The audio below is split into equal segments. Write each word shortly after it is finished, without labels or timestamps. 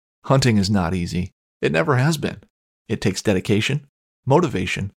Hunting is not easy. It never has been. It takes dedication,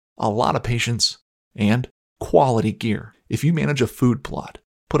 motivation, a lot of patience, and quality gear. If you manage a food plot,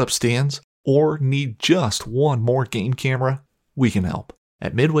 put up stands, or need just one more game camera, we can help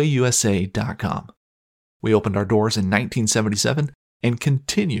at MidwayUSA.com. We opened our doors in 1977 and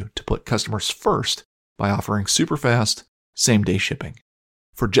continue to put customers first by offering super fast, same-day shipping.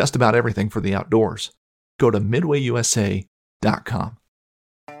 For just about everything for the outdoors, go to MidwayUSA.com.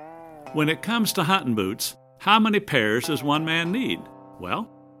 When it comes to hunting boots, how many pairs does one man need? Well,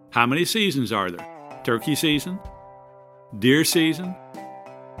 how many seasons are there? Turkey season? Deer season?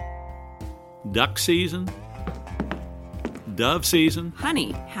 Duck season? Dove season?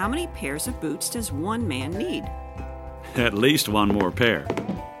 Honey, how many pairs of boots does one man need? At least one more pair.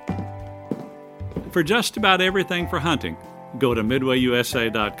 For just about everything for hunting, go to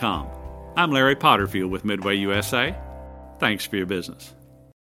MidwayUSA.com. I'm Larry Potterfield with Midway USA. Thanks for your business.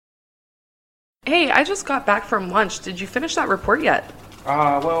 Hey, I just got back from lunch. Did you finish that report yet?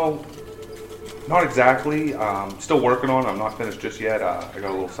 Well, not exactly. Still working on it. I'm not finished just yet. I got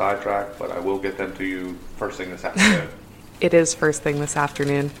a little sidetracked, but I will get them to you first thing this afternoon. It is first thing this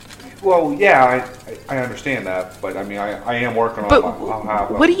afternoon. Well, yeah, I understand that, but I mean, I am working on it.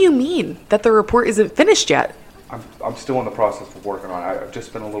 What do you mean that the report isn't finished yet? I'm still in the process of working on it. I've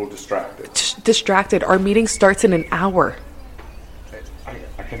just been a little distracted. Distracted? Our meeting starts in an hour.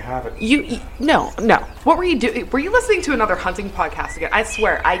 I can have it. No. What were you doing? Were you listening to another hunting podcast again? I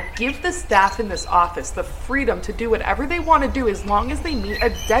swear, I give the staff in this office the freedom to do whatever they want to do as long as they meet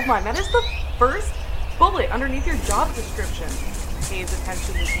a deadline. That is the first bullet underneath your job description. Pays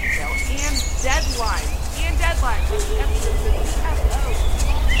attention to detail and deadlines.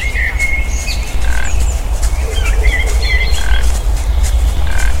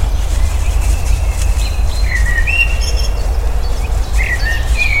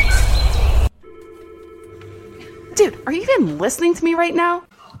 Dude, are you even listening to me right now?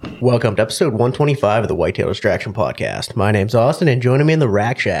 Welcome to episode 125 of the Whitetail Distraction Podcast. My name's Austin, and joining me in the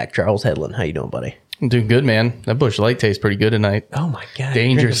Rack Shack, Charles Headland. How you doing, buddy? I'm doing good, man. That Busch Light tastes pretty good tonight. Oh my god,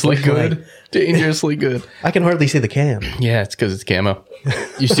 dangerously good. Dangerously good. I can hardly see the can. Yeah, it's because it's camo.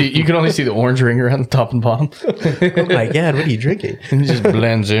 You can only see the orange ring around the top and bottom. Oh my god, what are you drinking? It just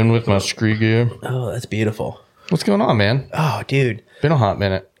blends in with my scree gear. Oh, that's beautiful. What's going on, man? Oh, dude, been a hot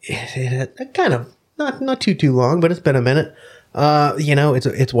minute. It kind of not too long, but it's been a minute.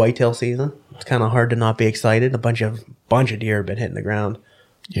 It's whitetail season. It's kind of hard to not be excited. A bunch of deer have been hitting the ground.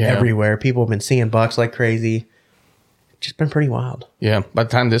 Yeah. Everywhere. People have been seeing bucks like crazy. Just been pretty wild. Yeah. By the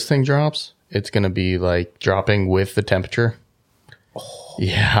time this thing drops, it's going to be like dropping with the temperature. Oh,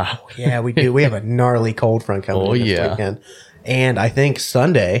 yeah. Yeah, we do. We have a gnarly cold front coming this weekend. And I think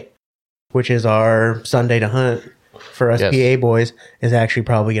Sunday, which is our Sunday to hunt for us PA boys, is actually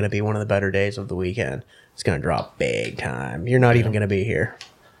probably going to be one of the better days of the weekend. It's going to drop big time. You're not even going to be here.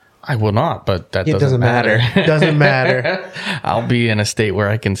 I will not, but that doesn't matter. Doesn't matter. I'll be in a state where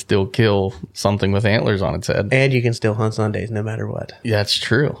I can still kill something with antlers on its head. And you can still hunt Sundays no matter what. Yeah, that's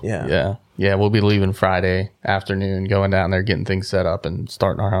true. Yeah. Yeah, we'll be leaving Friday afternoon, going down there, getting things set up, and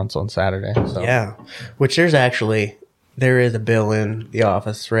starting our hunts on Saturday. So. Yeah, which there is a bill in the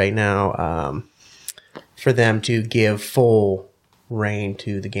office right now for them to give full reign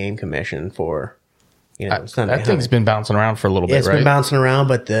to the Game Commission for... Sunday that thing's been bouncing around for a little bit, It's right? been bouncing around,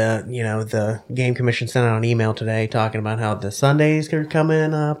 but the Game Commission sent out an email today talking about how the Sundays are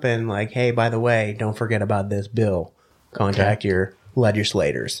coming up and like, hey, by the way, don't forget about this bill. Contact your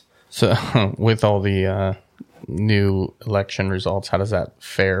legislators. So with all the new election results, how does that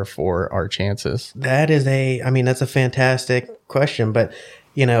fare for our chances? That's a fantastic question, but,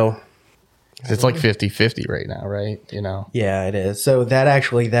 it's like 50-50 right now, right? Yeah, it is. So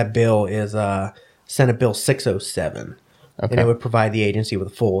that bill is... Senate Bill 607. Okay. And it would provide the agency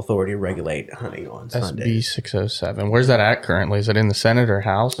with full authority to regulate hunting on Sundays. SB 607. Where's that at currently? Is it in the Senate or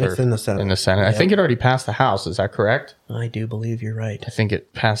House? It's in the Senate. In the Senate. Yep. I think it already passed the House. Is that correct? I do believe you're right. I think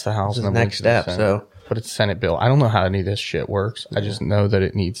it passed the House. This is the next step. But it's Senate bill. I don't know how any of this shit works. I just know that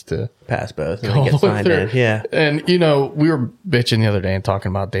it needs to pass both and get signed in. Yeah. And, we were bitching the other day and talking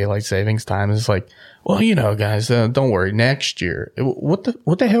about daylight savings time. It's like, well, guys, don't worry. Next year, what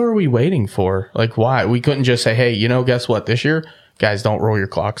the hell are we waiting for? Like, why? We couldn't just say, hey, guess what? This year, guys, don't roll your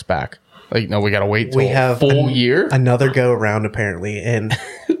clocks back. Like, no, we got to wait till a full year. Another go around, apparently. And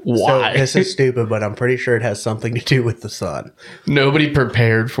why? So this is stupid, but I'm pretty sure it has something to do with the sun. Nobody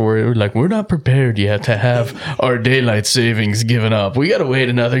prepared for it. Like, we're not prepared yet to have our daylight savings given up. We got to wait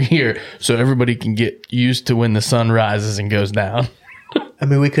another year so everybody can get used to when the sun rises and goes down. I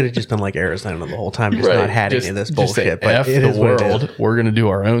mean, we could have just been like Arizona the whole time, just not had any of this bullshit. But F it the is what it is. world. We're going to do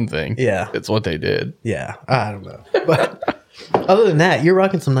our own thing. Yeah. It's what they did. Yeah, I don't know. But other than that, you're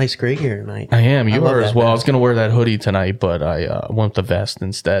rocking some nice Scree gear tonight. I am. You are as well. vest. I was going to wear that hoodie tonight, but I went with the vest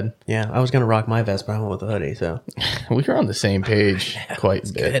instead. Yeah, I was going to rock my vest, but I went with the hoodie, so. We were on the same page quite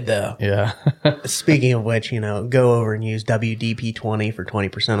a bit. Good, though. Yeah. Speaking of which, go over and use WDP20 for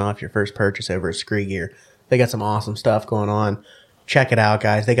 20% off your first purchase over at Scree Gear. They got some awesome stuff going on. Check it out,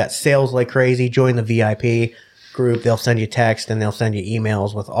 guys. They got sales like crazy. Join the VIP group. They'll send you text and they'll send you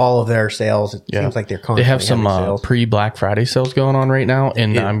emails with all of their sales. It seems like they're constantly They have some sales. pre-Black Friday sales going on right now,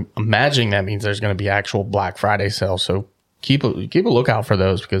 and I'm imagining that means there's going to be actual Black Friday sales. So keep a lookout for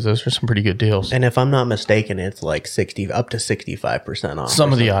those because those are some pretty good deals. And if I'm not mistaken, it's like up to 65% off.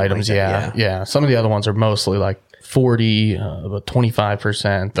 Some of the items, like yeah. Some of the other ones are mostly like 40, about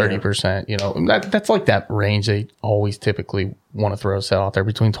 25%, 30%. That's like that range they always typically want to throw a sale out there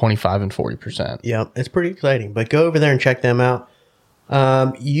between 25 and 40%. Yeah, it's pretty exciting. But go over there and check them out.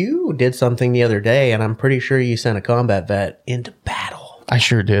 You did something the other day, and I'm pretty sure you sent a combat vet into battle. I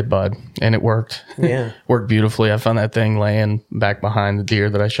sure did, bud. And it worked. Yeah. Worked beautifully. I found that thing laying back behind the deer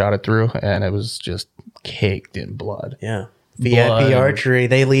that I shot it through, and it was just caked in blood. Yeah. VIP archery,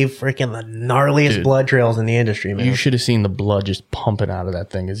 they leave freaking the gnarliest blood trails in the industry, man. You should have seen the blood just pumping out of that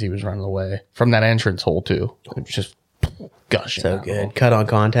thing as he was running away. From that entrance hole, too. It was just gushing. So good. Cut on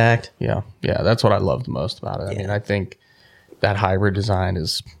contact. Yeah. That's what I loved most about it. I mean, I think that hybrid design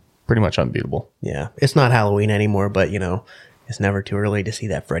is pretty much unbeatable. Yeah. It's not Halloween anymore, but, it's never too early to see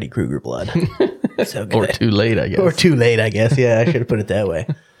that Freddy Krueger blood. So good. Or too late, I guess. Or too late, I guess. Yeah, I should have put it that way.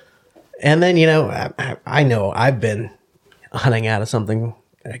 And then, I know I've been hunting out of something.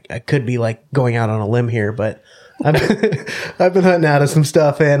 I could be like going out on a limb here, but I've been hunting out of some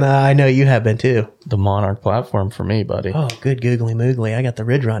stuff, and I know you have been too. The Monarch platform for me, buddy. Oh, good googly moogly. I got the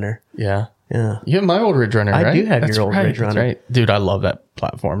Ridge Runner. Yeah. Yeah. You have my old Ridge Runner, right? I do have your old Ridge Runner. That's right. Dude, I love that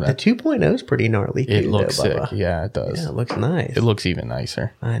platform. The 2.0 is pretty gnarly too. It looks though, sick. Bubba. Yeah, it does. Yeah, it looks nice. It looks even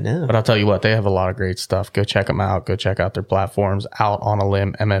nicer. I know. But I'll tell you what, they have a lot of great stuff. Go check them out. Go check out their platforms,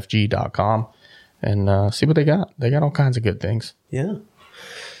 outonalimb.mfg.com, and see what they got. They got all kinds of good things. Yeah.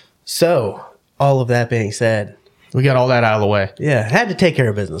 So, all of that being said, we got all that out of the way. Yeah, had to take care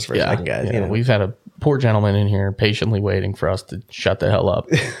of business for a second, guys. Yeah. We've had a poor gentleman in here patiently waiting for us to shut the hell up.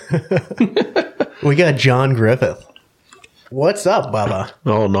 We got John Griffith. What's up, Bubba?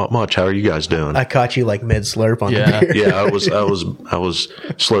 Oh, not much. How are you guys doing? I caught you like mid slurp on the beer. Yeah, I was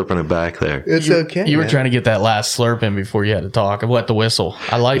slurping it back there. It's okay. You were trying to get that last slurp in before you had to talk. I wet the whistle.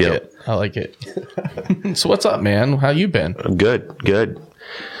 I like it. I like it. So what's up, man? How you been? Good.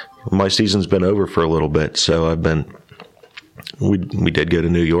 My season's been over for a little bit, so I've been. We did go to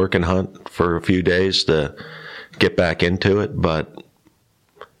New York and hunt for a few days to get back into it, but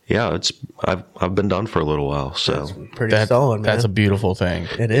yeah, I've been done for a little while. So that's pretty solid, man. That's a beautiful thing.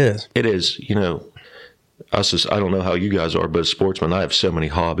 It is. It is. I don't know how you guys are, but as sportsmen, I have so many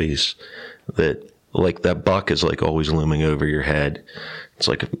hobbies that like that buck is like always looming over your head. It's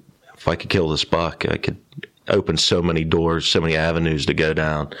like if I could kill this buck, I could open so many doors, so many avenues to go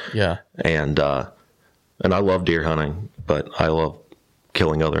down. Yeah. And I love deer hunting, but I love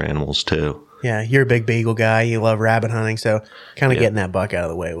killing other animals too. Yeah, you're a big beagle guy. You love rabbit hunting, so kind of getting that buck out of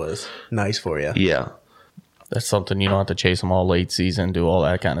the way was nice for you. Yeah. That's something you don't have to chase them all late season, do all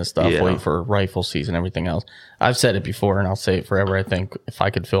that kind of stuff, wait for rifle season, everything else. I've said it before, and I'll say it forever. I think if I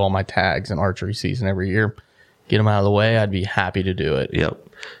could fill all my tags in archery season every year, get them out of the way, I'd be happy to do it. Yep.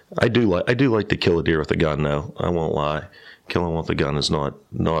 I do like to kill a deer with a gun, though. I won't lie. Killing with a gun is not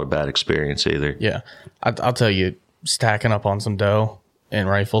a bad experience either. Yeah. I'll tell you, stacking up on some doe in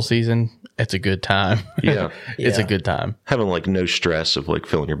rifle season, it's a good time. Yeah. It's a good time. Having like no stress of like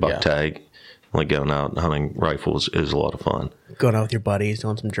filling your buck tag, like going out and hunting rifles is a lot of fun. Going out with your buddies,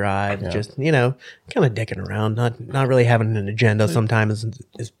 doing some drive, just, kind of dicking around, not really having an agenda sometimes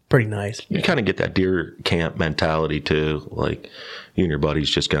is pretty nice. You kind of get that deer camp mentality too. Like you and your buddies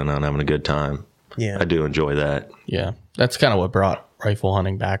just going out and having a good time. Yeah. I do enjoy that. Yeah. That's kind of what brought rifle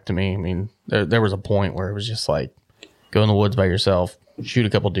hunting back to me. I mean, there was a point where it was just like, go in the woods by yourself, shoot a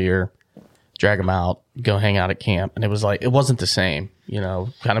couple deer, drag them out, go hang out at camp. And it was like, it wasn't the same,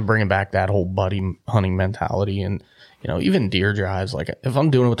 kind of bringing back that whole buddy hunting mentality. And, even deer drives, like if I'm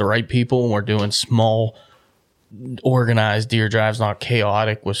doing it with the right people and we're doing small, organized deer drives, not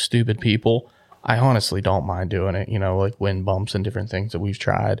chaotic with stupid people, I honestly don't mind doing it, like wind bumps and different things that we've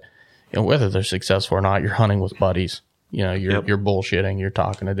tried. Whether they're successful or not, you're hunting with buddies. You're bullshitting, you're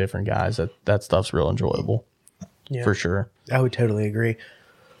talking to different guys. That stuff's real enjoyable. Yeah. For sure. I would totally agree.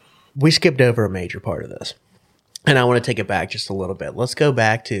 We skipped over a major part of this. And I want to take it back just a little bit. Let's go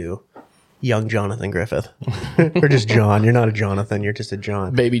back to young Jonathan Griffith. Or just John. You're not a Jonathan. You're just a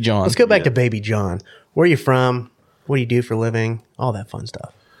John. Baby John. Let's go back to Baby John. Where are you from? What do you do for a living? All that fun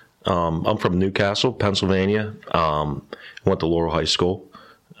stuff. I'm from Newcastle, Pennsylvania. Went to Laurel High School.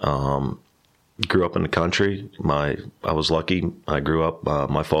 Grew up in the country. I was lucky. I grew up.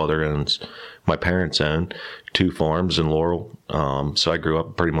 My father and my parents owned 2 farms in Laurel. So I grew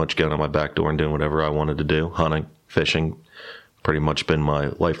up pretty much getting on my back door and doing whatever I wanted to do. Hunting, fishing, pretty much been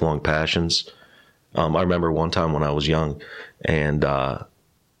my lifelong passions. I remember one time when I was young, and I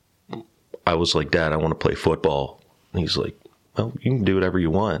was like, Dad, I want to play football. And he's like, well, you can do whatever you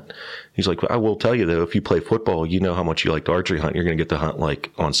want. He's like, I will tell you, though, if you play football, you know how much you like to archery hunt. You're going to get to hunt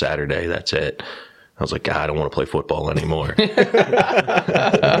like on Saturday. That's it. I was like, God, I don't want to play football anymore. So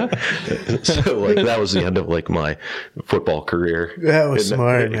like that was the end of like my football career. That was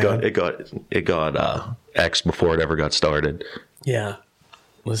smart, man. It got X before it ever got started. Yeah.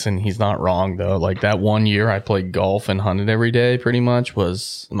 Listen, he's not wrong, though. Like, that one year I played golf and hunted every day, pretty much,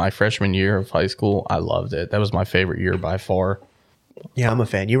 was my freshman year of high school. I loved it. That was my favorite year by far. Yeah, I'm a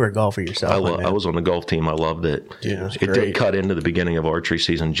fan. You were a golfer yourself. I was on the golf team. I loved it. Yeah, it did cut into the beginning of archery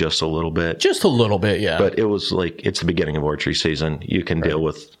season just a little bit. Just a little bit, yeah. But it was like, it's the beginning of archery season. You can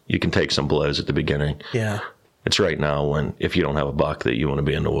you can take some blows at the beginning. Yeah. It's right now when, if you don't have a buck, that you want to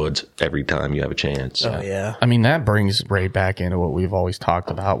be in the woods every time you have a chance. Oh, yeah. I mean, that brings right back into what we've always talked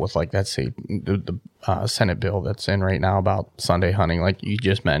about with, like, that's the Senate bill that's in right now about Sunday hunting, like you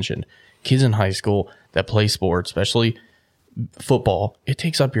just mentioned. Kids in high school that play sports, especially football, it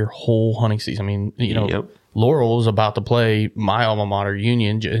takes up your whole hunting season. I mean, you know, Yep. Laurel is about to play my alma mater,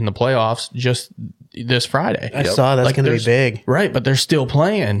 Union, in the playoffs just this Friday. I saw that's going to be big. Right, but they're still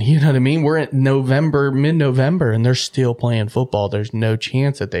playing. You know what I mean? We're in November, mid-November, and they're still playing football. There's no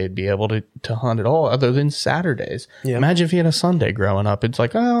chance that they'd be able to hunt at all other than Saturdays. Yep. Imagine if you had a Sunday growing up. It's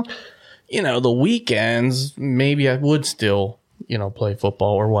like, oh, you know, the weekends, maybe I would still, you know, play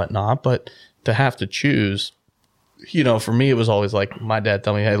football or whatnot. But to have to choose, you know, for me, it was always like my dad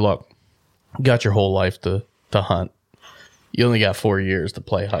told me, hey, look, you got your whole life to hunt. You only got 4 years to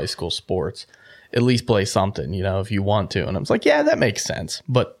play high school sports. At least play something, you know, if you want to. And I was like, yeah, that makes sense.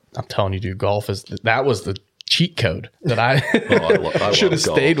 But I'm telling you, dude, golf that was the cheat code that I should have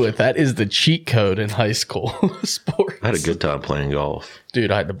stayed with. That is the cheat code in high school sports. I had a good time playing golf.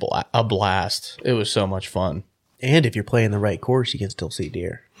 Dude, I had a blast. It was so much fun. And if you're playing the right course, you can still see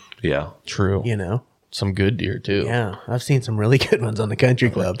deer. Yeah. True. You know? Some good deer, too. Yeah. I've seen some really good ones on the country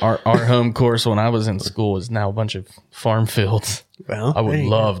club. Our home course when I was in school is now a bunch of farm fields. Well, I would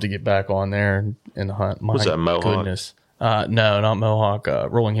love to get back on there and hunt. My Was that Mohawk? goodness. No, not Mohawk.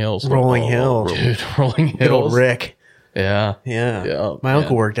 Rolling Hills. Rolling Hills. Dude, Rolling Hills. Good old Rick. Yeah. Yeah. My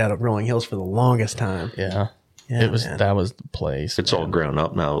uncle worked out at Rolling Hills for the longest time. Yeah. Yeah, man. That was the place. It's all grown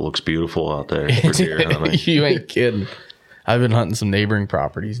up now. It looks beautiful out there for deer hunting. You ain't kidding. I've been hunting some neighboring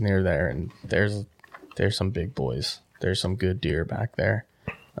properties near there, and there's some big boys. There's some good deer back there.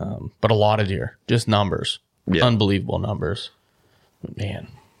 But a lot of deer. Just numbers. Yeah. Unbelievable numbers. Man.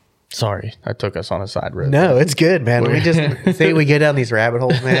 Sorry, I took us on a side road. No, it's good, man. We just say we get down these rabbit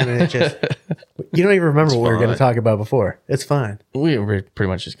holes, man, and it just you don't even remember what we were going to talk about before. It's fine. We were pretty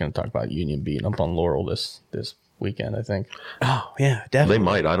much just going to talk about Union beating up on Laurel this weekend, I think. Oh, yeah, definitely. They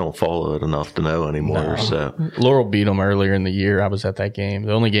might. I don't follow it enough to know anymore. No. So Laurel beat them earlier in the year. I was at that game.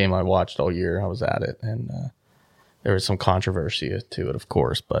 The only game I watched all year, I was at it. And there was some controversy to it, of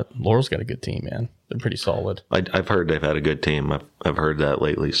course. But Laurel's got a good team, man. They're pretty solid. I've heard they've had a good team. I've heard that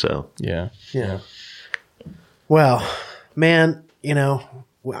lately. So Yeah. Well, man, you know,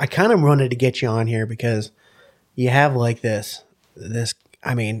 I kind of wanted to get you on here because you have like this,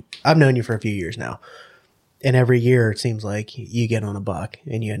 I mean, I've known you for a few years now. And every year it seems like you get on a buck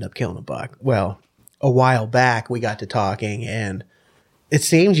and you end up killing a buck. Well, a while back we got to talking and it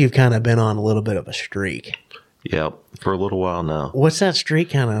seems you've kind of been on a little bit of a streak. yeah, for a little while now. What's that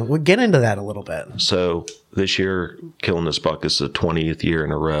streak kind of? We'll get into that a little bit. So this year, killing this buck is the 20th year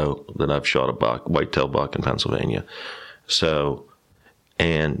in a row that I've shot a buck, whitetail buck in Pennsylvania. So,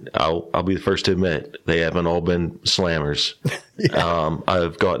 and I'll be the first to admit they haven't all been slammers.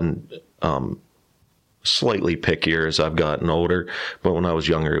 I've gotten slightly pickier as I've gotten older, but when I was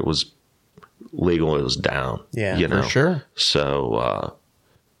younger, it was legal. It was down. Yeah, you know? For sure. So,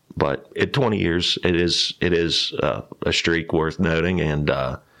 but at 20 years, it is a streak worth noting, and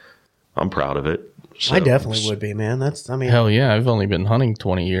I'm proud of it. So, I definitely would be, man. Hell yeah. I've only been hunting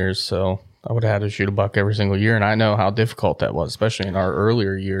 20 years, so I would have had to shoot a buck every single year. And I know how difficult that was, especially in our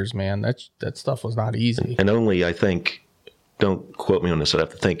earlier years, man. That stuff was not easy. And only, I think, don't quote me on this. I'd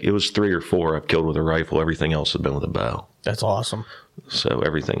have to think. It was 3 or 4 I've killed with a rifle. Everything else has been with a bow. That's awesome. So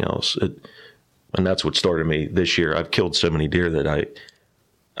everything else, and that's what started me this year. I've killed so many deer that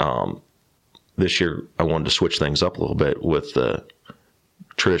this year I wanted to switch things up a little bit with the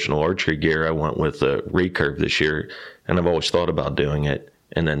traditional archery gear. I went with the recurve this year, and I've always thought about doing it.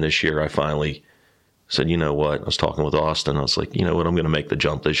 And then this year I finally said, you know what? I was talking with Austin. I was like, you know what? I'm going to make the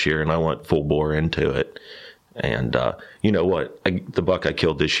jump this year, and I went full bore into it. And you know what? The buck I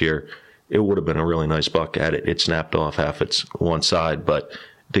killed this year, it would have been a really nice buck at it. It snapped off half its one side, but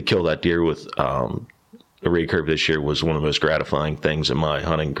to kill that deer with a recurve this year was one of the most gratifying things in my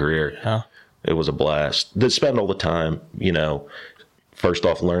hunting career. Huh. It was a blast. To spend all the time, you know, first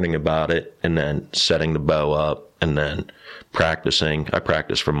off learning about it, and then setting the bow up, and then practicing. I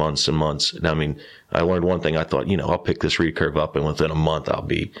practiced for months and months. And I mean, I learned one thing. I thought, you know, I'll pick this recurve up, and within a month I'll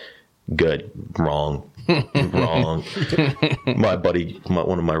be good. Wrong. Wrong. My buddy,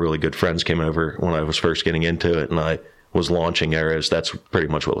 one of my really good friends, came over when I was first getting into it, and I was launching arrows. That's pretty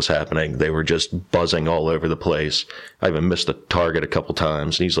much what was happening. They were just buzzing all over the place. I even missed the target a couple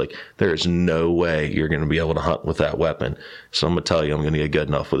times. And he's like, there is no way you're going to be able to hunt with that weapon. So I'm going to tell you, I'm going to get good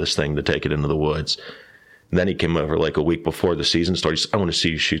enough with this thing to take it into the woods. And then he came over like a week before the season started. He said, I want to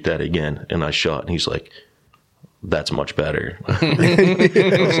see you shoot that again. And I shot, and he's like, that's much better.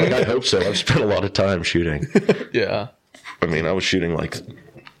 I was like, I hope so. I've spent a lot of time shooting. Yeah. I mean, I was shooting like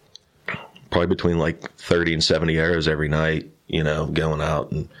probably between like 30 and 70 arrows every night, you know, going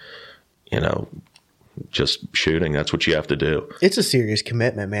out and, you know, just shooting. That's what you have to do. It's a serious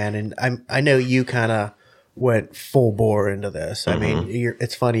commitment, man. And I know you kind of went full bore into this. I mean,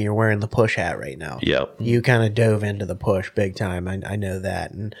 it's funny, you're wearing the push hat right now. Yep. You kind of dove into the push big time. I know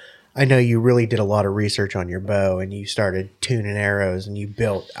that. And I know you really did a lot of research on your bow, and you started tuning arrows, and you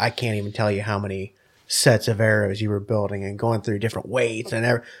built, I can't even tell you how many sets of arrows you were building and going through different weights.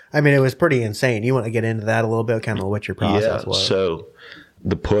 And I mean, it was pretty insane. You want to get into that a little bit, kind of what your process was? So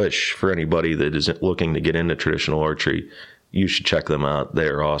the push, for anybody that isn't looking to get into traditional archery, you should check them out.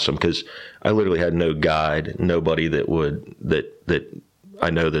 They're awesome, because I literally had no guide, nobody that I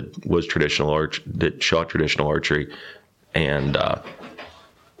know that was traditional that shot traditional archery. And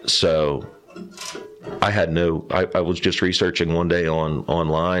so I had I was just researching one day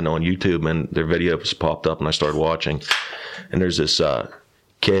online on YouTube, and their videos popped up, and I started watching. And there's this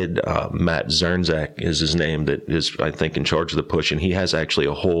kid, Matt Zernzak is his name, that is, I think, in charge of the push, and he has actually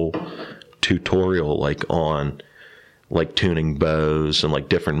a whole tutorial like on like tuning bows and like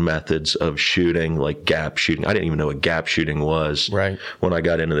different methods of shooting, like gap shooting. I didn't even know what gap shooting was. Right. When I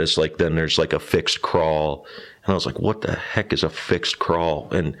got into this, like then there's like a fixed crawl. And I was like, what the heck is a fixed crawl?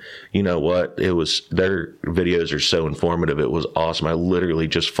 And you know what? Their videos are so informative. It was awesome. I literally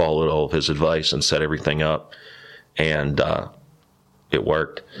just followed all of his advice and set everything up, and it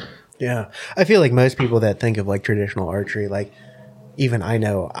worked. Yeah. I feel like most people that think of like traditional archery, like even I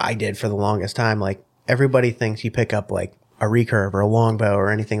know I did for the longest time, like everybody thinks you pick up like a recurve or a longbow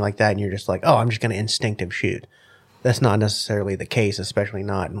or anything like that, and you're just like, oh, I'm just going to instinctive shoot. That's not necessarily the case, especially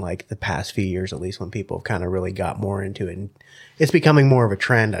not in like the past few years, at least, when people have kind of really got more into it. And it's becoming more of a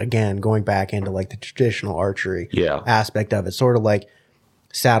trend again, going back into like the traditional archery aspect of it. Sort of like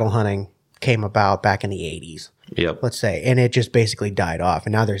saddle hunting came about back in the 80s, let's say, and it just basically died off.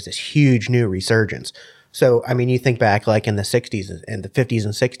 And now there's this huge new resurgence. So, I mean, you think back like in the 60s and the 50s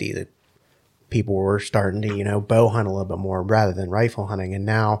and 60s, people were starting to, you know, bow hunt a little bit more rather than rifle hunting. And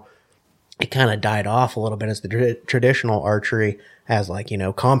now it kind of died off a little bit as the traditional archery, as like, you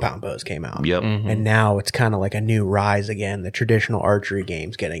know, compound bows came out. Yep. Mm-hmm. And now it's kind of like a new rise again. The traditional archery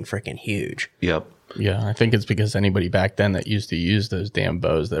game's getting freaking huge. Yep. Yeah, I think it's because anybody back then that used to use those damn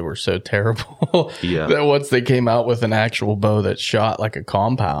bows that were so terrible that once they came out with an actual bow that shot like a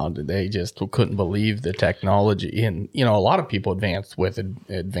compound, they just couldn't believe the technology. And, you know, a lot of people advanced with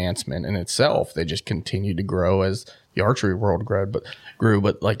advancement in itself. They just continued to grow as the archery world grew.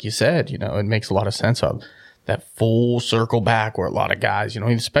 But like you said, you know, it makes a lot of sense of that full circle back where a lot of guys, you know,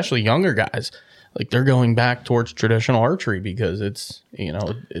 especially younger guys, like they're going back towards traditional archery because it's, you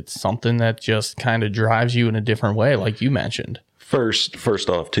know, it's something that just kind of drives you in a different way, like you mentioned. First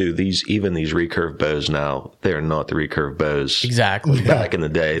off, too, these recurve bows now, they're not the recurve bows exactly back in the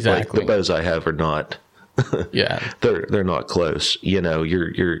day. Exactly. Like the bows I have are not. they're not close. You know,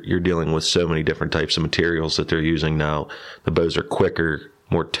 you're dealing with so many different types of materials that they're using now. The bows are quicker,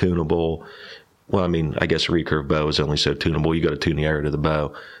 more tunable. Well, I mean, I guess a recurve bow is only so tunable. You got to tune the arrow to the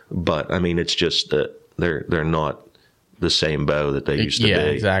bow, but I mean, it's just that they're not the same bow that they used to be. Yeah,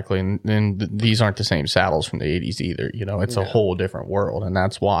 exactly. And these aren't the same saddles from the 80s either. You know, it's a whole different world, and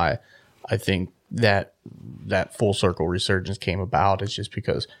that's why I think that full circle resurgence came about is just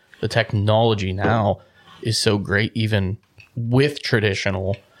because the technology now is so great. Even with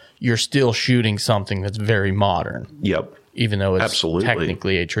traditional, you're still shooting something that's very modern. Yep. Even though it's Absolutely.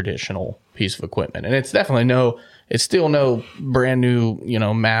 technically a traditional piece of equipment. And it's definitely it's still no brand new,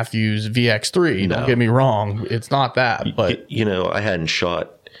 Matthews VX3. No. Don't get me wrong. It's not that, but I hadn't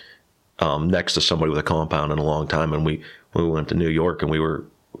shot next to somebody with a compound in a long time, and we went to New York, and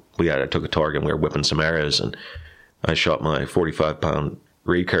I took a target, and we were whipping some arrows, and I shot my 45-pound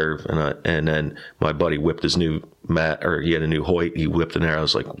recurve, and then my buddy whipped his new he had a new Hoyt. He whipped an arrow. I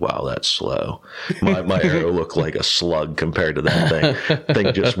was like, wow, that's slow. My arrow looked like a slug compared to that thing.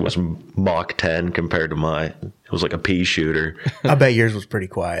 Thing just was Mach 10 compared to it was like a pea shooter. I bet yours was pretty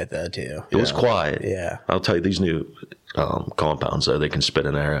quiet though too. It was quiet. Yeah. I'll tell you, these new compounds though, they can spit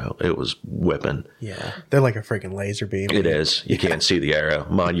an arrow. It was whipping. Yeah. They're like a freaking laser beam. It is. You can't see the arrow.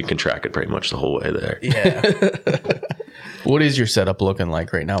 Mine, you can track it pretty much the whole way there. Yeah. What is your setup looking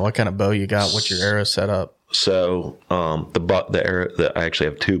like right now? What kind of bow you got? What's your arrow set up? So the arrow that I actually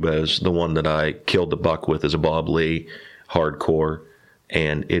have two bows. The one that I killed the buck with is a Bob Lee hardcore,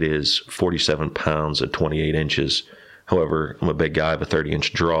 and it is 47 pounds at 28 inches. However, I'm a big guy. I have a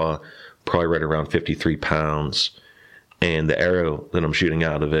 30-inch draw, probably right around 53 pounds. And the arrow that I'm shooting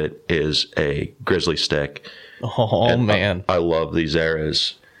out of it is a grizzly stick. Oh, and man. I love these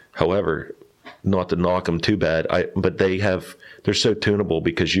arrows. However, not to knock them too bad, but they're so tunable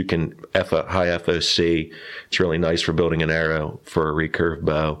because you can high FOC. It's really nice for building an arrow for a recurve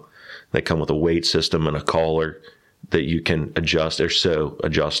bow. They come with a weight system and a collar that you can adjust. They're so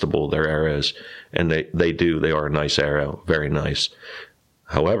adjustable, their arrows, and they are a nice arrow, very nice.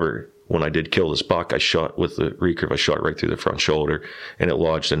 However, when I did kill this buck, I shot with the recurve. I shot right through the front shoulder, and it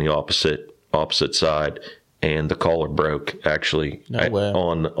lodged in the opposite side, and the collar broke actually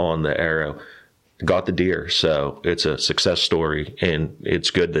on the arrow. Got the deer, so it's a success story, and it's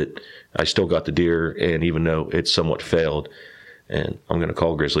good that I still got the deer, and even though it somewhat failed, and I'm going to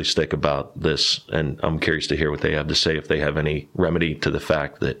call Grizzly Stick about this, and I'm curious to hear what they have to say, if they have any remedy to the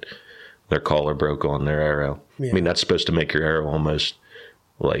fact that their collar broke on their arrow. Yeah. I mean, that's supposed to make your arrow almost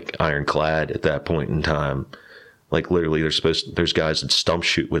like ironclad at that point in time. Like literally, there's guys that stump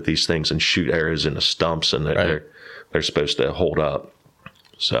shoot with these things and shoot arrows into stumps, and they're supposed to hold up.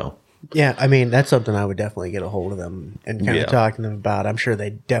 So. Yeah, I mean, that's something I would definitely get a hold of them and kind of talk to them about. I'm sure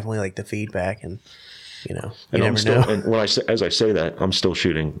they definitely like the feedback, and you never know. And as I say that, I'm still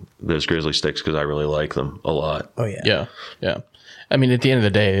shooting those grizzly sticks because I really like them a lot. Oh yeah. Yeah. I mean, at the end of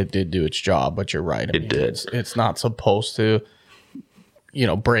the day, it did do its job, but you're right. It did. It's not supposed to,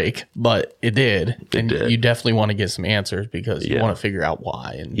 break, but it did. You definitely want to get some answers because you want to figure out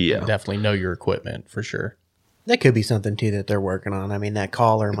why, and you definitely know your equipment for sure. That could be something too that they're working on. I mean, that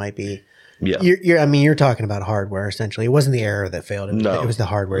collar might be. Yeah. You're talking about hardware essentially. It wasn't the arrow that failed. It was the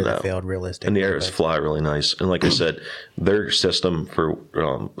hardware that failed realistically. And the arrows fly really nice. And like I said, their system for,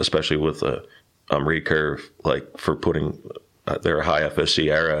 especially with a recurve, like for putting their high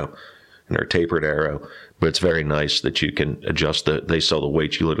FOC arrow and their tapered arrow, but it's very nice that you can adjust they sell the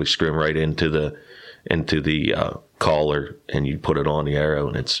weights. You literally screw them right into the collar, and you put it on the arrow,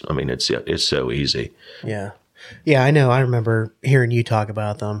 and it's so easy. Yeah. Yeah, I know. I remember hearing you talk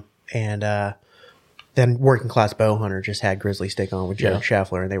about them, and then Working Class Bow Hunter just had Grizzly Stick on with Jared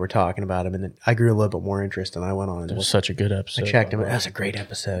Scheffler, and they were talking about him, and then I grew a little bit more interest, and I went on. It was such a good episode. I checked him. That was a great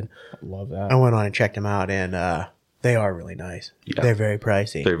episode. I love that. I went on and checked them out, and they are really nice. Yeah. They're very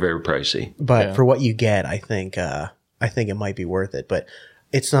pricey. But for what you get, I think it might be worth it. But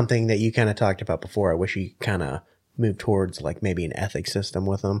it's something that you kind of talked about before. I wish you kind of moved towards like maybe an ethics system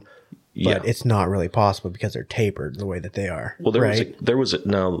with them. But it's not really possible because they're tapered the way that they are. Well, there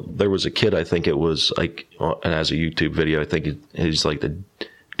was a kid, I think it was like, and has a YouTube video. I think he's like the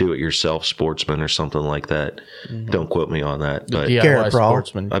do-it-yourself sportsman or something like that. Mm-hmm. Don't quote me on that. But DIY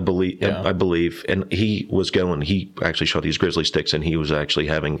sportsman. I believe, and he actually shot these grizzly sticks, and he was actually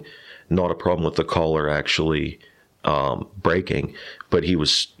having not a problem with the collar actually breaking, but he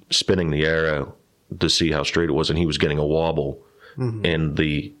was spinning the arrow to see how straight it was, and he was getting a wobble in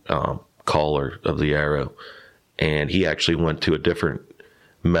the collar of the arrow, and he actually went to a different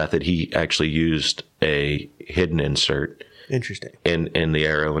method. He actually used a hidden insert. Interesting. In the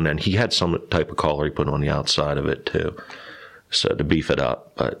arrow, and then he had some type of collar he put on the outside of it too, so to beef it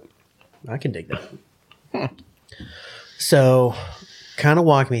up. But I can dig that. So, kind of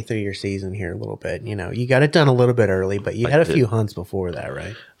walk me through your season here a little bit. You got it done a little bit early, but you had a few hunts before that,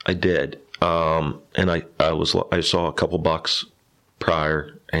 right? I did, and I saw a couple bucks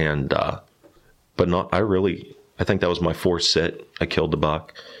prior, and but not. I think that was my fourth sit. I killed the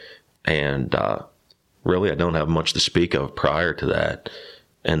buck, And really, I don't have much to speak of prior to that.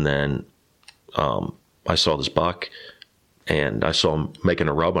 And then I saw this buck, and I saw him making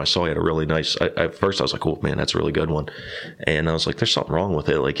a rub. I saw he had a really nice. At first, I was like, "Oh man, that's a really good one." And I was like, "There's something wrong with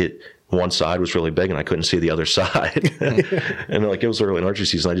it." Like one side was really big, and I couldn't see the other side. And like it was early in archery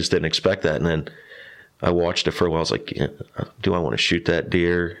season, I just didn't expect that. And then I watched it for a while. I was like, "Do I want to shoot that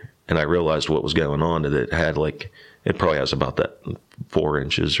deer?" And I realized what was going on. That it had it probably has about that 4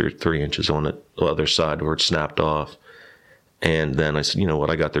 inches or 3 inches on the other side where it snapped off. And then I said, you know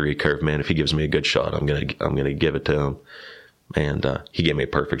what? I got the recurve, man. If he gives me a good shot, I'm gonna give it to him. And he gave me a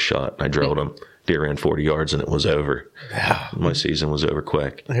perfect shot. I drilled him. Deer ran 40 yards, and it was over. My season was over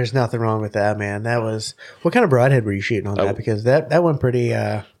quick. There's nothing wrong with that, man. That was what kind of broadhead were you shooting on that? Because that went pretty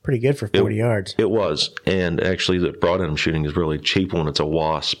good for 40 yards. It was, and actually, the broadhead I'm shooting is really cheap one. It's a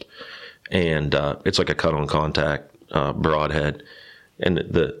Wasp, and it's like a cut-on contact broadhead. And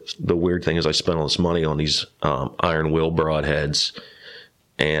the weird thing is, I spent all this money on these iron will broadheads,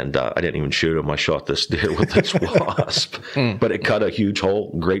 and I didn't even shoot them. I shot this deer with this Wasp, but it cut a huge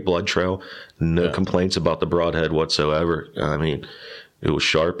hole, great blood trail, no complaints about the broadhead whatsoever. I mean, it was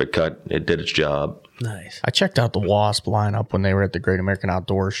sharp. It did its job. Nice. I checked out the Wasp lineup when they were at the Great American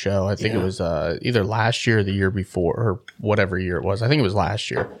Outdoors Show. I think it was either last year or the year before, or whatever year it was. I think it was last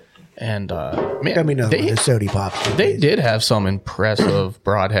year. And man, I mean, the Sody Pops. They did have some impressive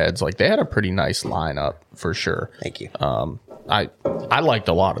broadheads. Like they had a pretty nice lineup for sure. Thank you. I liked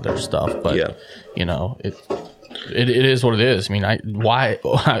a lot of their stuff, but you know, it is what it is. I mean,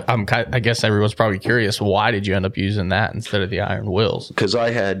 I guess everyone's probably curious, why did you end up using that instead of the iron wills? Because I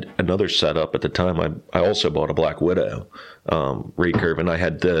had another setup at the time. I also bought a Black Widow recurve, and I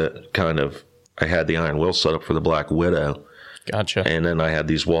had the iron will set up for the Black Widow. Gotcha. And then I had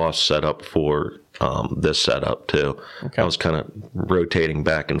these Wasps set up for this setup too. Okay. I was kind of rotating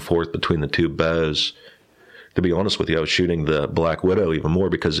back and forth between the two bows. To be honest with you, I was shooting the Black Widow even more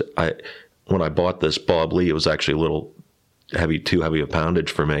because when I bought this Bob Lee, it was actually a little too heavy a poundage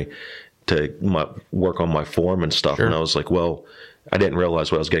for me to work on my form and stuff. Sure. And I was like, well, I didn't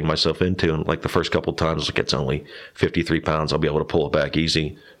realize what I was getting myself into. And like the first couple of times, I was like, it's only 53 pounds. I'll be able to pull it back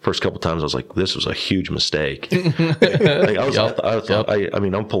easy. First couple of times, I was like, this was a huge mistake. I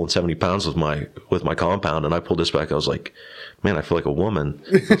mean, I'm pulling 70 pounds with my compound, and I pulled this back. I was like, man, I feel like a woman.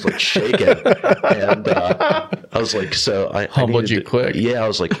 I was like shaking. And I was like, so I humbled you quick. Yeah, I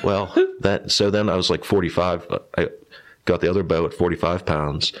was like, well, so then I was like 45. I got the other bow at 45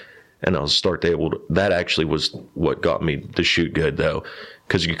 pounds. And I was that actually was what got me to shoot good though,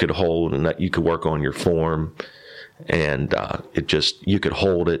 because you could hold and that you could work on your form, and you could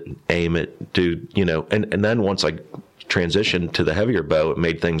hold it, aim it, do, you know, and then once I transitioned to the heavier bow, it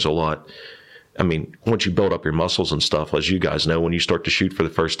made things a lot. I mean, once you build up your muscles and stuff, as you guys know, when you start to shoot for the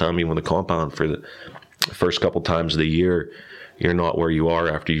first time, even with a compound for the first couple times of the year, you're not where you are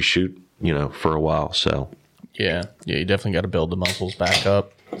after you shoot, you know, for a while. So yeah, you definitely got to build the muscles back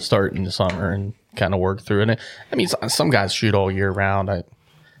up. Start in the summer and kind of work through it. I mean, some guys shoot all year round.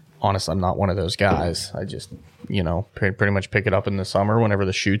 Honestly, I'm not one of those guys. I just, you know, pretty much pick it up in the summer whenever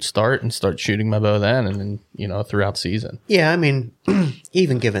the shoots start and start shooting my bow then, and then, you know, throughout season. Yeah, I mean,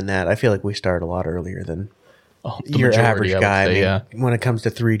 even given that, I feel like we start a lot earlier than your average guy. I mean, when it comes to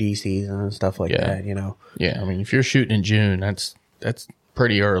 3D season and stuff like that, you know. Yeah, I mean, if you're shooting in June, that's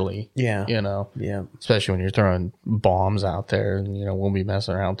pretty early. Yeah. You know? Yeah. Especially when you're throwing bombs out there, and, you know, we'll be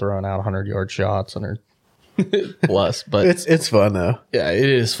messing around throwing out 100-yard shots and plus, but it's fun though. Yeah, it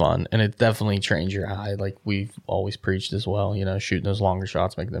is fun, and it definitely trains your eye. Like we've always preached as well, you know, shooting those longer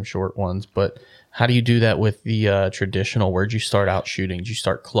shots, making them short ones. But how do you do that with the traditional? Where'd you start out shooting? Did you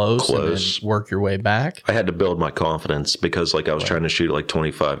start close and then work your way back? I had to build my confidence because like I was trying to shoot like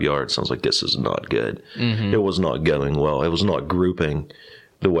 25 yards. I was like, this is not good. Mm-hmm. It was not going well. It was not grouping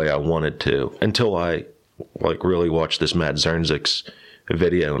the way I wanted to until I like really watched this Matt Zernzik's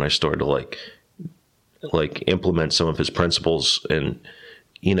video, and I started to like implement some of his principles. And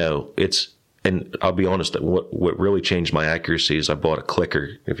you know, and I'll be honest, what really changed my accuracy is I bought a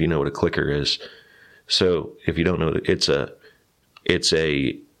clicker, if you know what a clicker is. So if you don't know, it's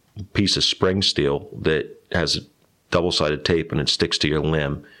a piece of spring steel that has double-sided tape, and it sticks to your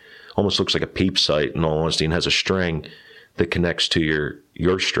limb. Almost looks like a peep sight in all honesty, and has a string that connects to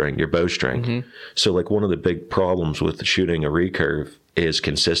your string, your bow string. Mm-hmm. So like one of the big problems with shooting a recurve is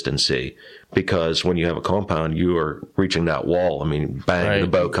consistency, because when you have a compound, you are reaching that wall. I mean, bang, the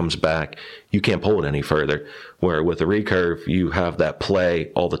bow comes back. You can't pull it any further. Where with a recurve, you have that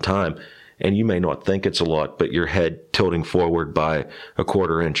play all the time. and you may not think it's a lot, but your head tilting forward by a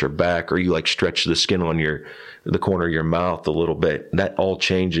quarter inch or back, or you like stretch the skin on the corner of your mouth a little bit, that all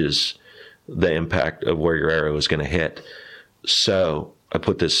changes the impact of where your arrow is going to hit. So I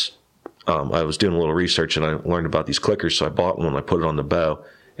put this, I was doing a little research and I learned about these clickers. So I bought one, I put it on the bow,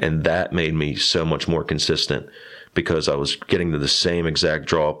 and that made me so much more consistent because I was getting to the same exact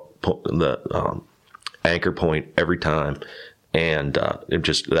draw, the anchor point every time. And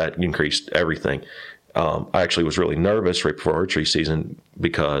that increased everything. I actually was really nervous right before archery season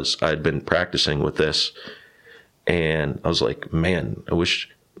because I had been practicing with this, and I was like, man, I wish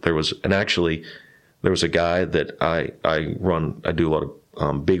there was. And actually, there was a guy that I do a lot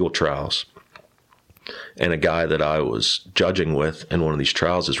of beagle trials, and a guy that I was judging with in one of these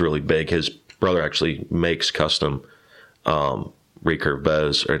trials is really big. His brother actually makes custom recurve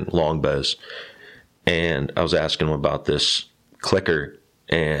bows or long bows, and I was asking him about this clicker,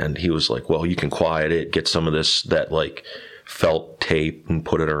 and he was like, well, you can quiet it, get some of that like felt tape and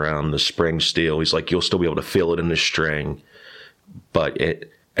put it around the spring steel. He's like, you'll still be able to feel it in the string, but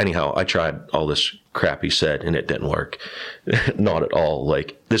anyhow, I tried all this crap he said, and it didn't work. Not at all.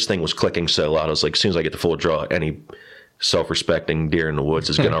 Like, this thing was clicking so loud. I was like, as soon as I get the full draw, any self-respecting deer in the woods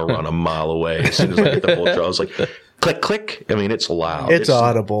is going to run a mile away. As soon as I get the full draw, I was like, click, click. I mean, it's loud. It's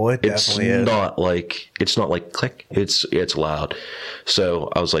audible. It definitely is. It's not like click. It's loud. So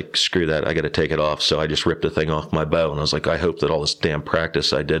I was like, screw that. I got to take it off. So I just ripped the thing off my bow, and I was like, I hope that all this damn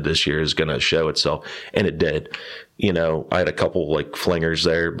practice I did this year is going to show itself. And it did. You know, I had a couple like flingers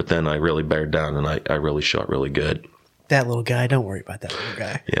there, but then I really bared down, and I really shot really good. That little guy, don't worry about that little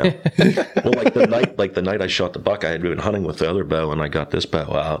guy. Yeah. Well, like the night I shot the buck, I had been hunting with the other bow, and I got this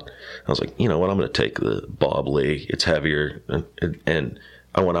bow out. I was like, you know what, I'm going to take the Bob Lee. It's heavier, and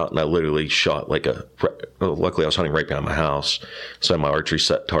I went out and I literally shot luckily I was hunting right behind my house, so my archery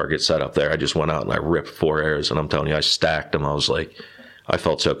target set up there. I just went out and I ripped 4 arrows, and I'm telling you, I stacked them. I was like, I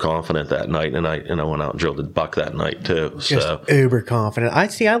felt so confident that night, and I went out and drilled the buck that night too. Just uber confident.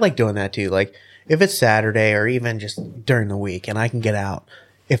 I like doing that too. Like, if it's Saturday or even just during the week and I can get out,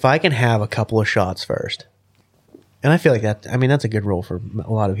 if I can have a couple of shots first, and I feel like that's a good rule for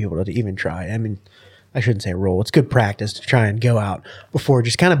a lot of people to even try. I mean, I shouldn't say a rule. It's good practice to try and go out before,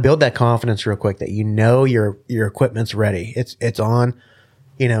 just kind of build that confidence real quick that you know your equipment's ready. It's on,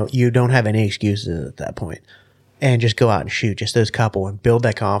 you don't have any excuses at that point. And just go out and shoot just those couple and build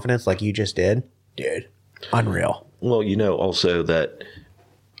that confidence like you just did. Dude, unreal. Well, also that,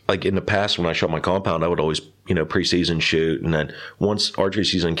 like in the past when I shot my compound, I would always, preseason shoot. And then once archery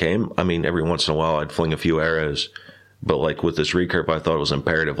season came, every once in a while I'd fling a few arrows. But like with this recurve, I thought it was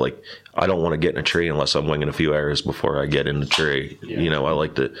imperative. Like, I don't want to get in a tree unless I'm winging a few arrows before I get in the tree. Yeah. I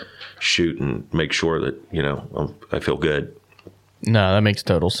like to shoot and make sure that, I feel good. No, that makes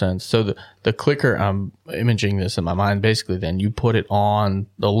total sense. So the clicker, I'm imaging this in my mind. Basically, then you put it on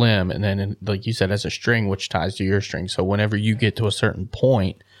the limb, and then, like you said, as a string, which ties to your string. So whenever you get to a certain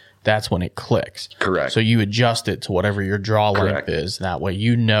point, that's when it clicks. Correct. So you adjust it to whatever your draw length is. That way,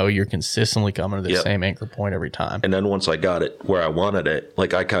 you're consistently coming to the same anchor point every time. And then once I got it where I wanted it,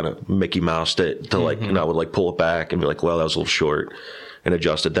 like I kind of Mickey Moused it to like, and I would like pull it back and be like, well, that was a little short, and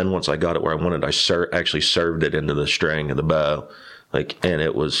adjust it. Then once I got it where I wanted, I actually served it into the string of the bow. And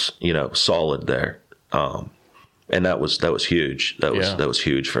it was, solid there. And that was huge. That was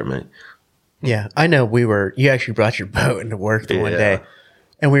huge for me. Yeah. I know you actually brought your bow into work the one day,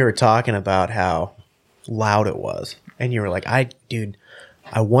 and we were talking about how loud it was. And you were like, I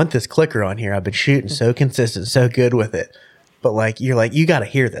want this clicker on here. I've been shooting so consistent, so good with it. But you're like, you got to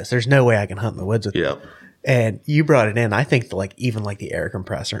hear this. There's no way I can hunt in the woods with it. And you brought it in. I think even the air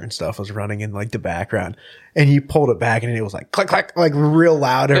compressor and stuff was running in the background, and you pulled it back and it was like click, click, like real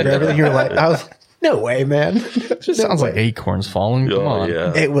loud over everything. You were like, I was no way, man. It just sounds like acorns falling. Come on.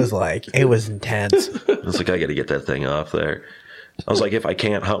 Yeah. It was intense. It's like, I got to get that thing off there. I was like, if I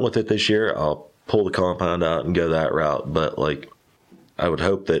can't hunt with it this year, I'll pull the compound out and go that route. But I would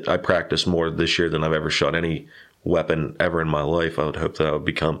hope that I practice more this year than I've ever shot any weapon ever in my life. I would hope that I would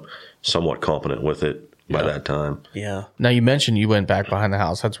become somewhat competent with it by that time. Yeah. Now, you mentioned you went back behind the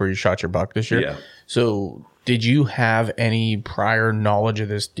house. That's where you shot your buck this year? Yeah. So did you have any prior knowledge of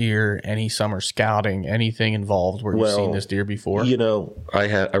this deer, any summer scouting, anything involved where you've seen this deer before?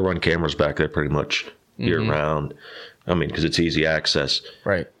 I run cameras back there pretty much year round. Because it's easy access.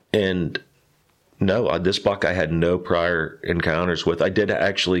 Right. And no, this buck I had no prior encounters with. I did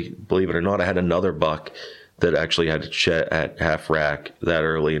actually, believe it or not, I had another buck that actually had to shed at half rack that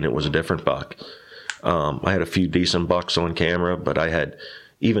early, and it was a different buck. I had a few decent bucks on camera, but I had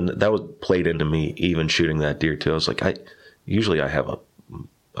that was played into me even shooting that deer too. I was like, usually I have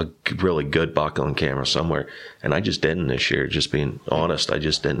a really good buck on camera somewhere, and I just didn't this year. Just being honest, I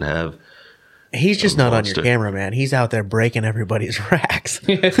just didn't have. He's just not on your camera, man. He's out there breaking everybody's racks.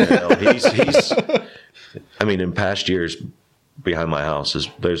 He's. I mean, in past years, behind my house,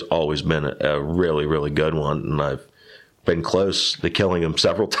 there's always been a really, really good one, and I've been close to killing him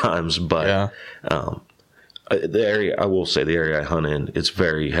several times. But the area, I will say, the area I hunt in, it's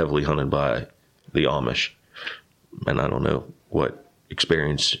very heavily hunted by the Amish, and I don't know what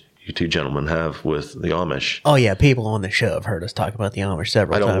experience you two gentlemen have with the Amish. Oh yeah, people on the show have heard us talk about the Amish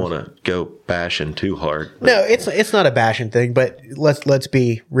several times. I don't want to go bashing too hard. No, it's not a bashing thing, but let's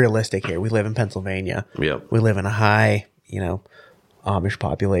be realistic here. We live in Pennsylvania. Yep. We live in a high, Amish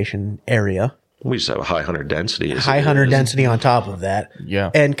population area. We just have a high hunter density. High hunter density on top of that.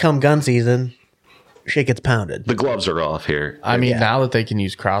 Yeah. And come gun season, shit gets pounded. The gloves are off here. I mean, now that they can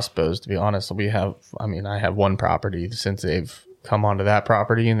use crossbows, to be honest, I have one property since they've come onto that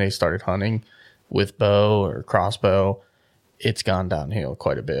property and they started hunting with bow or crossbow. It's gone downhill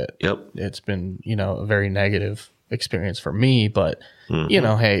quite a bit. Yep. It's been, a very negative experience for me, but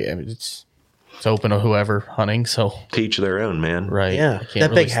hey, it's open to whoever hunting. So teach their own, man. Right. Yeah.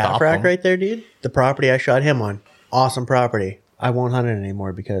 That big half rack right there, dude. The property I shot him on. Awesome property. I won't hunt it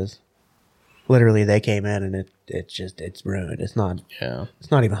anymore because literally they came in and it's ruined. It's not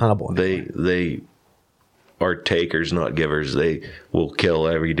even huntable anymore. They are takers, not givers. They will kill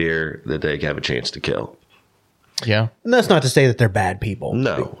every deer that they have a chance to kill. Yeah. And that's not to say that they're bad people.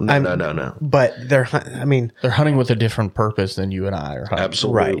 No. But they're hunting with a different purpose than you and I are hunting.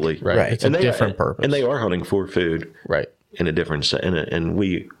 Absolutely. Right. It's a different purpose. And they are hunting for food. Right. In a different set. And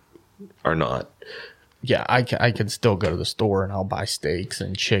we are not. Yeah, I can still go to the store and I'll buy steaks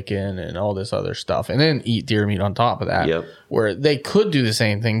and chicken and all this other stuff and then eat deer meat on top of that. Yep. Where they could do the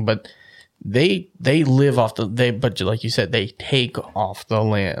same thing, but they live off but like you said, they take off the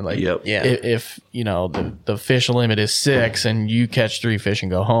land. Like, yep. Yeah. If the fish limit is 6 and you catch 3 fish and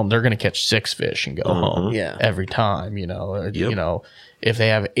go home, they're going to catch 6 fish and go home. Yeah. Every time, if they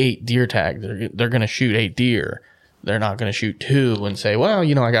have 8 deer tags, they're going to shoot 8 deer. They're not going to shoot 2 and say, well,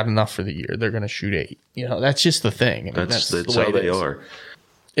 I got enough for the year. They're going to shoot 8. That's just the thing. I mean, that's the how way they are.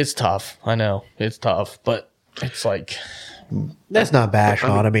 It's tough. I know it's tough, but it's like, that's not bash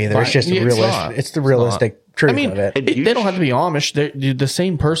on them either. It's just the realistic truth of it. They don't have to be Amish. The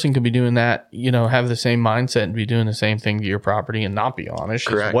same person could be doing that, have the same mindset and be doing the same thing to your property and not be Amish.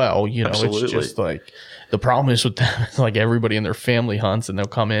 Correct. As well. Absolutely. It's just like the problem is with them. It's like everybody in their family hunts and they'll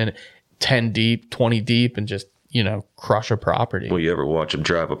come in 10 deep, 20 deep and just, crush a property. Well, you ever watch them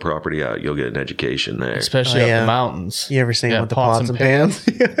drive a property out, you'll get an education there. Especially up the mountains. You ever seen them with the pots and pans?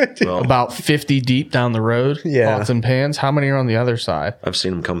 Well, about 50 deep down the road. Yeah. Pots and pans. How many are on the other side? I've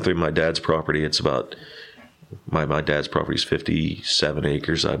seen them come through my dad's property. It's about my dad's property is 57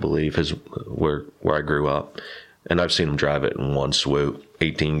 acres, I believe, is where I grew up. And I've seen them drive it in one swoop,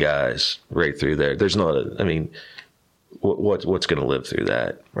 18 guys right through there. There's not what's going to live through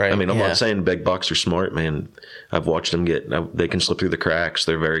that? Right. I mean, I'm not saying big bucks are smart, man. I've watched them they can slip through the cracks.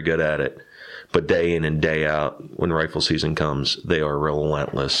 They're very good at it. But day in and day out, when rifle season comes, they are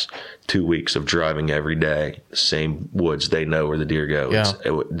relentless. 2 weeks of driving every day, same woods. They know where the deer go. Yeah.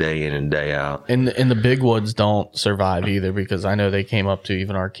 It's day in and day out. And the big woods don't survive either, because I know they came up to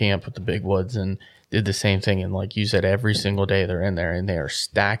even our camp with the big woods and did the same thing. And like you said, every single day they're in there and they are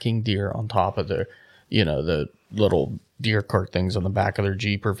stacking deer on top of their, the little deer cart things on the back of their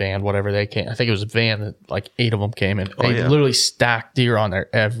Jeep or van, whatever they came. I think it was a van that like 8 of them came in. They literally stacked deer on there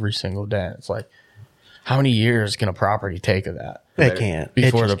every single day. It's like, how many years can a property take of that? It can't.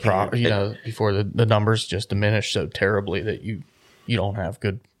 Before before the numbers just diminish so terribly that you don't have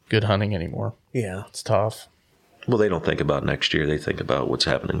good hunting anymore. Yeah. It's tough. Well, they don't think about next year. They think about what's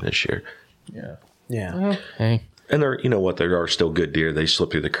happening this year. Yeah. Yeah. Hey. And there are still good deer. They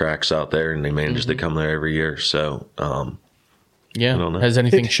slip through the cracks out there, and they manage to come there every year. So, yeah. I don't know. Has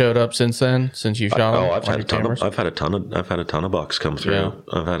anything showed up since then? Since you shot them? I've had a ton of bucks come through. Yeah.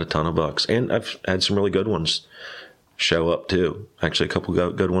 I've had a ton of bucks, and I've had some really good ones show up too. Actually, a couple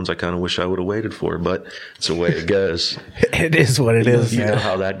good ones I kind of wish I would have waited for, but it's the way it goes. It is what it is. You know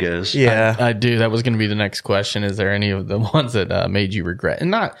how that goes. Yeah, I do. That was going to be the next question. Is there any of the ones that made you regret, and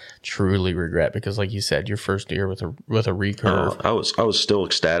not truly regret, because like you said, your first deer with a recurve. I was still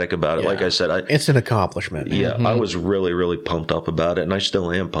ecstatic about it. Yeah. Like I said, it's an accomplishment. Yeah, I was really, really pumped up about it, and I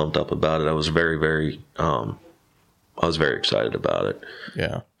still am pumped up about it. I was very, very, I was very excited about it.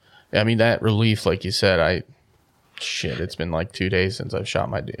 Yeah. I mean, that relief, like you said, it's been like 2 days since I've shot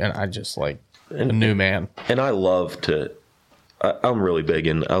my deer, and I just like a new man. And I love to, I'm really big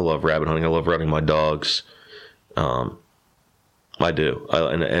in, I love rabbit hunting. I love running my dogs. I do.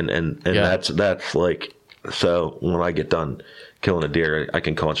 And that's like, so when I get done killing a deer, I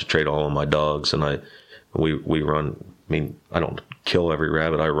can concentrate all on my dogs, and we run. I mean, I don't kill every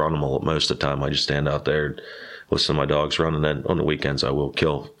rabbit. I run them all most of the time. I just stand out there and listen to my dogs run, and then on the weekends I will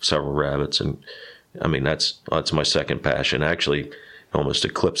kill several rabbits. And I mean, that's my second passion. Actually, almost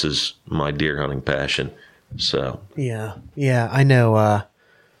eclipses my deer hunting passion. So yeah, I know.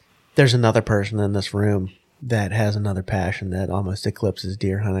 There's another person in this room that has another passion that almost eclipses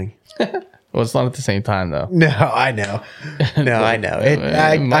deer hunting. Well, it's not at the same time though. No, I know. I know.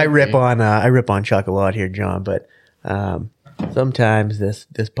 I rip on Chuck a lot here, John, but sometimes this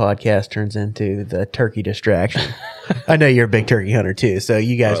podcast turns into the turkey distraction. I know you're a big turkey hunter too, so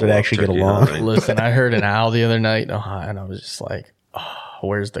you guys would actually get along. Listen, I heard an owl the other night, and I was just like, oh,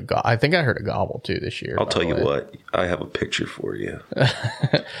 where's the I think I heard a gobble too this year. I'll tell you what, I have a picture for you.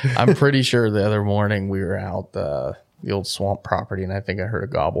 I'm pretty sure the other morning we were out the old swamp property, and I think I heard a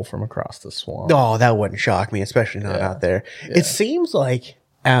gobble from across the swamp. Oh, that wouldn't shock me, especially not out there. Yeah. It seems like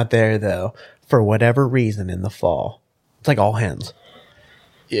out there, though, for whatever reason in the fall, it's like all hens.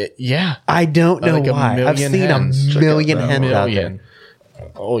 Yeah. I don't know why. I've seen hens. A million hens out there.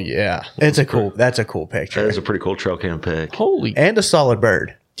 Oh, yeah. That's a cool picture. That is a pretty cool trail cam pic. And a solid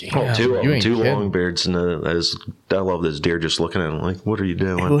bird. Damn, two longbeards, and I love this deer just looking at him like, what are you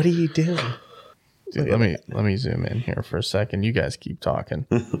doing? What are you doing? Dude, let me zoom in here for a second. You guys keep talking.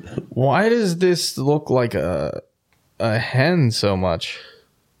 Why does this look like a hen so much?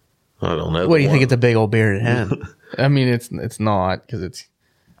 I don't know. What do you think? It's a big old bearded hen. I mean, it's not, because it's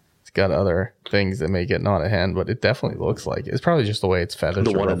got other things that make it not a hen, but it definitely looks like it. It's probably just the way its feathers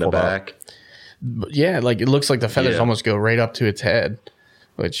the are one in the back. But yeah, like it looks like the feathers almost go right up to its head,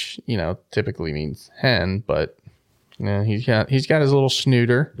 which typically means hen, but. Yeah, he's got his little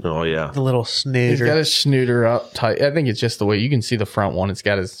snooter. Oh yeah, the little snooter. He's got his snooter up tight. I think it's just the way you can see the front one. It's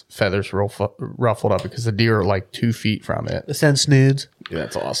got his feathers ruffled up because the deer are like 2 feet from it. The send snoods. Yeah,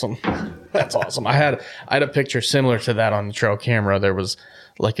 that's awesome. That's awesome. I had a picture similar to that on the trail camera. There was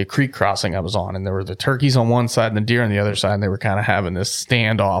like a creek crossing I was on, and there were the turkeys on one side and the deer on the other side, and they were kind of having this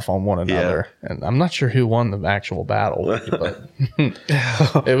standoff on one another. Yeah. And I'm not sure who won the actual battle, but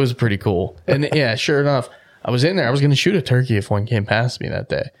it was pretty cool. And yeah, sure enough, I was in there. I was going to shoot a turkey if one came past me that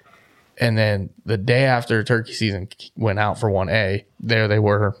day. And then the day after turkey season went out for 1A, there they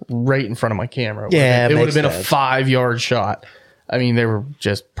were right in front of my camera. It would have been a 5-yard shot. I mean, they were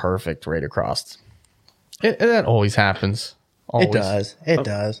just perfect right across. That always happens. Always. It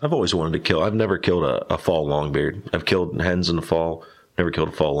does. I've always wanted to kill. I've never killed a fall longbeard. I've killed hens in the fall. Never killed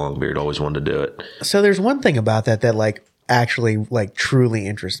a fall longbeard. Always wanted to do it. So there's one thing about that like actually like truly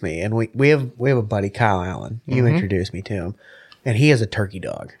interests me, and we have a buddy, Kyle Allen. You introduced me to him, and he has a turkey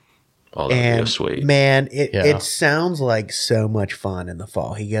dog. Oh, that'd be sweet. Man, it sounds like so much fun in the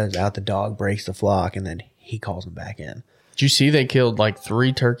fall. He goes out, the dog breaks the flock, and then he calls them back in. Did you see they killed like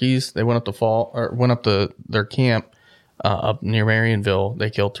 3 turkeys? They went up to their camp up near Marionville. They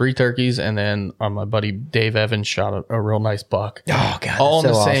killed 3 turkeys, and then my buddy Dave Evans shot a real nice buck. Oh God! All in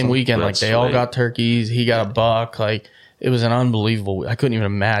the same awesome. weekend. That's like they all got turkeys. He got a buck. Like it was an unbelievable. I couldn't even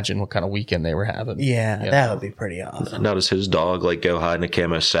imagine what kind of weekend they were having. Yeah, that would be pretty awesome. Now does his dog like go hide in a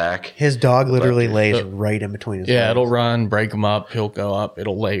camo sack? His dog literally lays right in between his legs. Yeah, it'll run, break him up. He'll go up.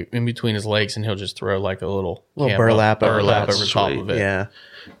 It'll lay in between his legs, and he'll just throw like a little burlap over top of it. Yeah.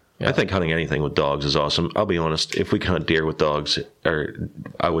 I think hunting anything with dogs is awesome. I'll be honest. If we could hunt deer with dogs,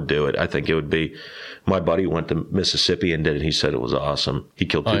 I would do it. I think it would be. My buddy went to Mississippi and did it. He said it was awesome. He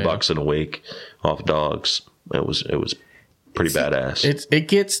killed 2 bucks in a week off dogs. It was pretty badass. It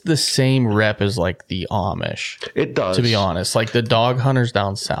gets the same rep as like the Amish. It does. To be honest, like the dog hunters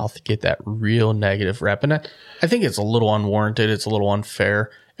down south get that real negative rep, and I think it's a little unwarranted. It's a little unfair.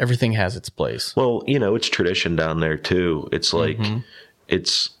 Everything has its place. Well, it's tradition down there too. It's like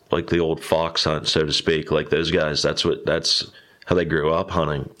it's like the old fox hunt, so to speak. Like those guys, that's how they grew up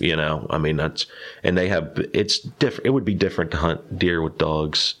hunting. I mean, it's different. It would be different to hunt deer with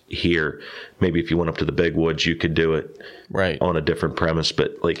dogs here. Maybe if you went up to the big woods, you could do it right on a different premise.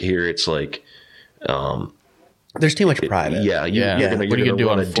 But like here, it's like, there's too much private. You're what are you gonna do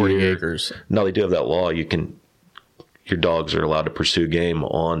on 40 deer. acres? No, they do have that law. Your dogs are allowed to pursue game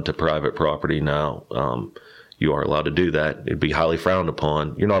onto private property now. You are allowed to do that. It'd be highly frowned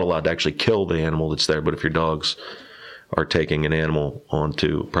upon. You're not allowed to actually kill the animal that's there, but if your dogs are taking an animal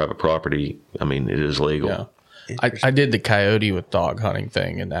onto private property, I mean, it is legal. Yeah. I did the coyote with dog hunting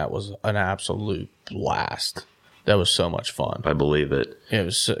thing, and that was an absolute blast. That was so much fun. I believe it. It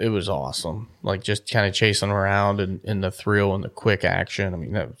was awesome. Like just kind of chasing around and the thrill and the quick action. I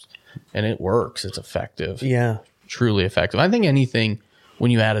mean, and it works. It's effective. Yeah. truly effective. I think anything,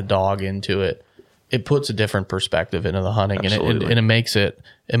 when you add a dog into it, it puts a different perspective into the hunting, and it makes it,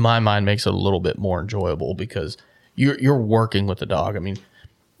 in my mind, makes it a little bit more enjoyable because you're working with the dog. I mean,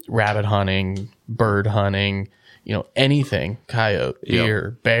 rabbit hunting, bird hunting, anything, coyote,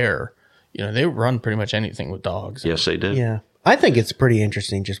 deer, bear, they run pretty much anything with dogs. Yes, they do. Yeah. I think it's pretty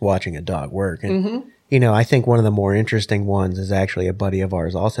interesting just watching a dog work. And, I think one of the more interesting ones is actually a buddy of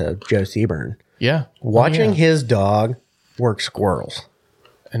ours also, Joe Seaburn. Yeah. Watching his dog work squirrels.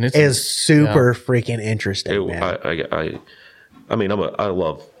 And it is super freaking interesting, man. I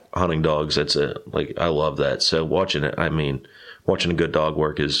love hunting dogs. I love that. So watching a good dog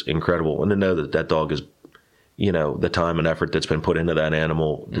work is incredible. And to know that dog is, the time and effort that's been put into that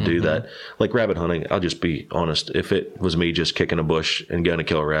animal to do that. Like rabbit hunting, I'll just be honest. If it was me just kicking a bush and going to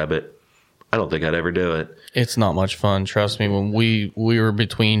kill a rabbit, I don't think I'd ever do it. It's not much fun. Trust me, when we were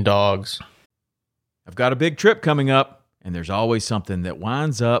between dogs. I've got a big trip coming up, and there's always something that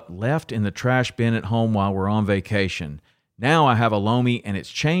winds up left in the trash bin at home while we're on vacation. Now I have a Lomi, and it's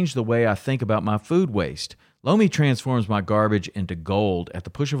changed the way I think about my food waste. Lomi transforms my garbage into gold at the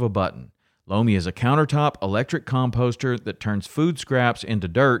push of a button. Lomi is a countertop electric composter that turns food scraps into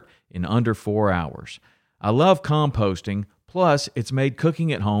dirt in under 4 hours. I love composting, plus it's made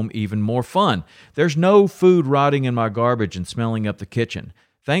cooking at home even more fun. There's no food rotting in my garbage and smelling up the kitchen.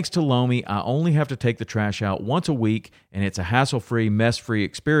 Thanks to Lomi, I only have to take the trash out once a week, and it's a hassle-free, mess-free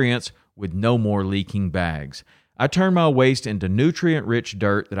experience with no more leaking bags. I turn my waste into nutrient-rich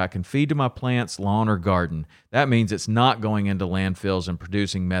dirt that I can feed to my plants, lawn, or garden. That means it's not going into landfills and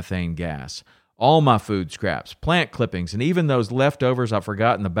producing methane gas. All my food scraps, plant clippings, and even those leftovers I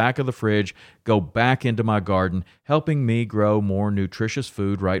forgot in the back of the fridge go back into my garden, helping me grow more nutritious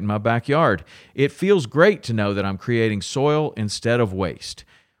food right in my backyard. It feels great to know that I'm creating soil instead of waste.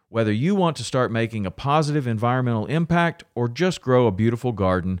 Whether you want to start making a positive environmental impact or just grow a beautiful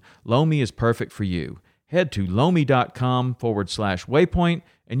garden, Lomi is perfect for you. Head to lomi.com/waypoint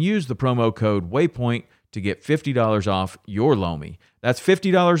and use the promo code waypoint to get $50 off your Lomi. That's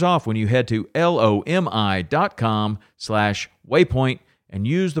 $50 off when you head to lomi.com/waypoint and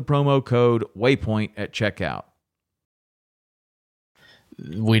use the promo code waypoint at checkout.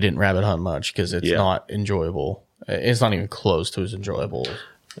 We didn't rabbit hunt much because it's not enjoyable. It's not even close to as enjoyable.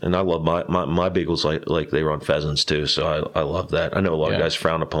 And I love my beagles like they run pheasants too, so I love that. I know a lot of guys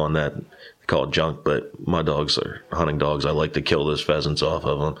frown upon that. Call it junk, but my dogs are hunting dogs. I like to kill those pheasants off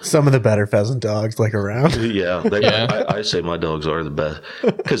of them. Some of the better pheasant dogs around. I say my dogs are the best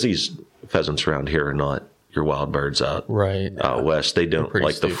because these pheasants around here are not your wild birds out west. They don't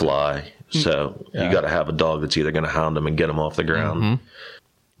like to fly, so you got to have a dog that's either going to hound them and get them off the ground.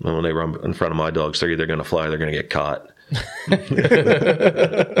 And when they run in front of my dogs, they're either going to fly or they're going to get caught. It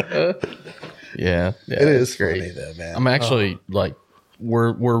is great funny though, man. I'm actually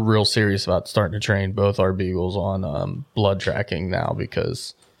we're real serious about starting to train both our beagles on blood tracking now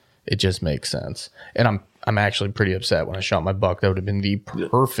because it just makes sense. And I'm actually pretty upset when I shot my buck. That would have been the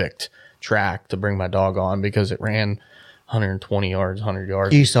perfect track to bring my dog on because it ran 120 yards, 100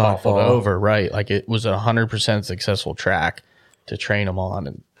 yards. You saw it fall over, right? Like it was a 100% successful track to train them on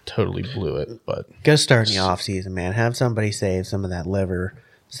and totally blew it. But go start in the off season, man. Have somebody save some of that liver.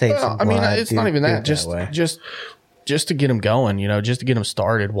 Save some blood. I mean, it's not even that. Just to get them going, just to get them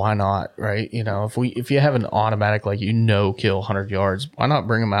started. Why not? Right. If you have an automatic, kill 100 yards, why not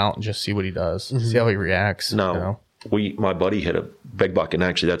bring him out and just see what he does? See how he reacts. No, my buddy hit a big buck, and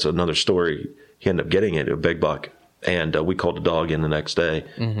actually that's another story. He ended up getting it, a big buck. And we called the dog in the next day.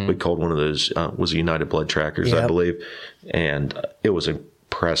 We called one of those, was a United Blood Trackers, I believe. And it was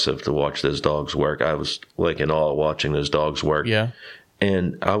impressive to watch those dogs work. I was in awe watching those dogs work. Yeah.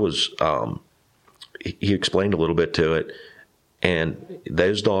 And I was, he explained a little bit to it. And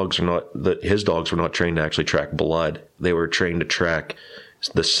those dogs his dogs were not trained to actually track blood. They were trained to track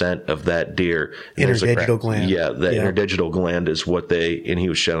the scent of that deer. Interdigital gland. Yeah, interdigital gland is what and he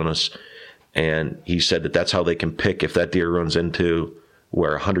was showing us. And he said that's how they can pick if that deer runs into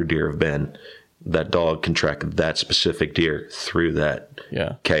where 100 deer have been. That dog can track that specific deer through that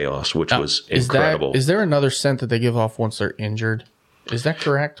chaos, which was incredible. Is there another scent that they give off once they're injured? Is that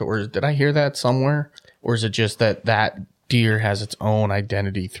correct? Or did I hear that somewhere? Or is it just that deer has its own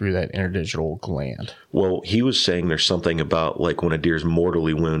identity through that interdigital gland? Well, he was saying there's something about when a deer's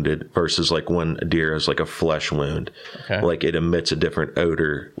mortally wounded versus when a deer has a flesh wound. Okay. It emits a different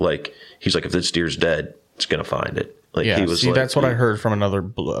odor. He's if this deer's dead, it's going to find it. He was that's what I heard from another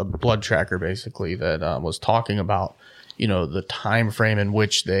blood tracker basically that was talking about, the time frame in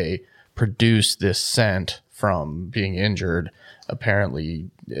which they produce this scent from being injured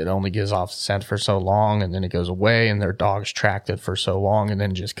apparently it only gives off scent for so long and then it goes away, and their dogs tracked it for so long and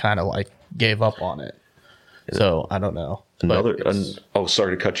then just kind of like gave up on it. So I don't know.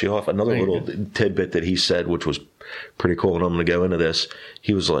 Sorry to cut you off. Another little tidbit that he said, which was pretty cool, and I'm going to go into this.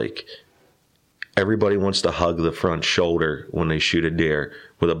 He was like, everybody wants to hug the front shoulder when they shoot a deer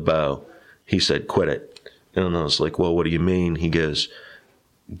with a bow. He said, quit it. And I was like, well, what do you mean? He goes,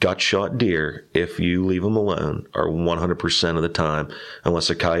 gut shot deer, if you leave them alone, are 100% of the time, unless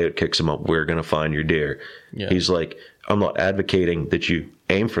a coyote kicks them up, we're going to find your deer. Yeah. He's like, I'm not advocating that you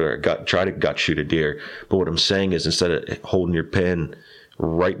aim for try to gut shoot a deer, but what I'm saying is, instead of holding your pin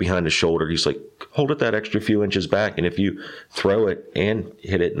right behind the shoulder, he's like, hold it that extra few inches back, and if you throw it and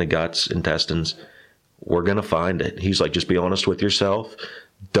hit it in the guts, intestines, we're going to find it. He's like, just be honest with yourself.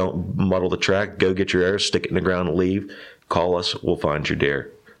 Don't muddle the track. Go get your arrow, stick it in the ground, and leave. Call us. We'll find your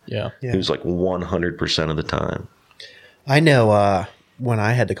deer. Yeah. He was like 100% of the time. I know when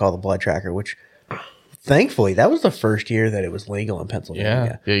I had to call the blood tracker, which thankfully that was the first year that it was legal in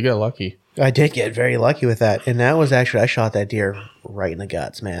Pennsylvania. Yeah, you got lucky. I did get very lucky with that. And that was actually, I shot that deer right in the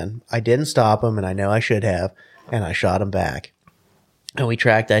guts, man. I didn't stop him, and I know I should have, and I shot him back. And we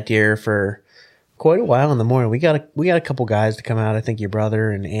tracked that deer for quite a while in the morning. We got a couple guys to come out. I think your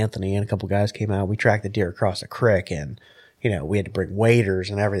brother and Anthony and a couple guys came out. We tracked the deer across a creek, and we had to bring waders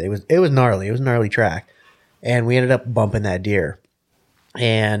and everything. It was gnarly. It was a gnarly track. And we ended up bumping that deer.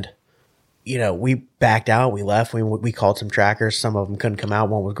 And, we backed out. We left. We called some trackers. Some of them couldn't come out.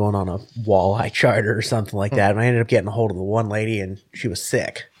 One was going on a walleye charter or something like that. And I ended up getting a hold of the one lady, and she was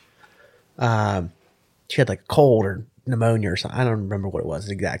sick. She had like a cold or pneumonia or something. I don't remember what it was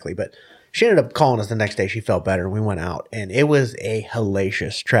exactly, but she ended up calling us the next day. She felt better, and we went out. And it was a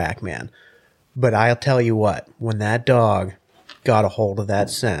hellacious track, man. But I'll tell you what, when that dog got a hold of that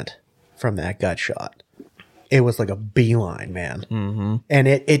scent from that gut shot, it was like a beeline, man. Mm-hmm. And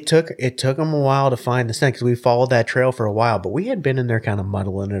it took him a while to find the scent, because we followed that trail for a while, but we had been in there kind of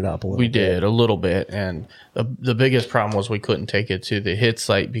muddling it up a little bit. We did, a little bit. And the biggest problem was we couldn't take it to the hit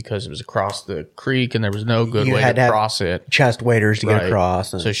site because it was across the creek and there was no good way to cross it. Chest waders to get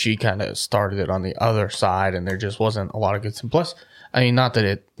across. So she kind of started it on the other side, and there just wasn't a lot of good scent. Plus, not that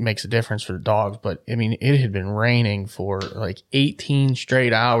it makes a difference for the dogs, but it had been raining for like 18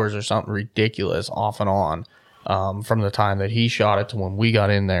 straight hours or something ridiculous off and on from the time that he shot it to when we got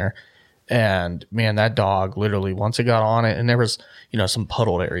in there. And man, that dog literally, once it got on it, and there was, some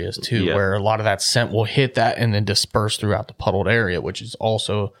puddled areas too, where a lot of that scent will hit that and then disperse throughout the puddled area, which is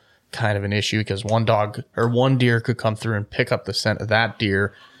also kind of an issue, because one deer could come through and pick up the scent of that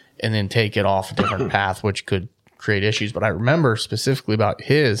deer and then take it off a different path, which could create issues. But I remember specifically about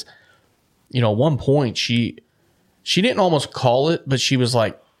his, at one point she didn't almost call it, but she was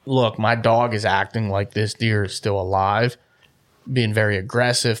like, look, my dog is acting like this deer is still alive, being very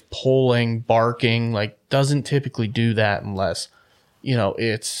aggressive, pulling, barking, like doesn't typically do that unless,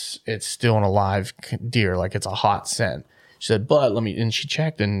 it's still an alive deer, like it's a hot scent. She said, but and she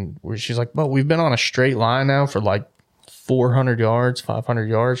checked, and she's like, but we've been on a straight line now for like 400 yards, 500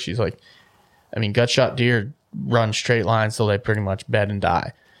 yards. She's like, gut shot deer run straight lines till they pretty much bed and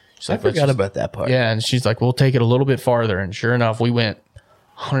die. I forgot about that part. Yeah, and she's like, we'll take it a little bit farther. And sure enough, we went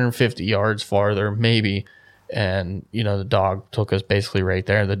 150 yards farther, maybe. And, the dog took us basically right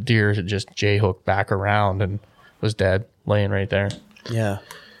there. The deer had just J-hooked back around and was dead, laying right there. Yeah.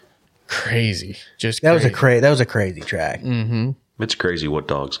 Crazy. Just that crazy. That was a crazy track. Mm-hmm. It's crazy what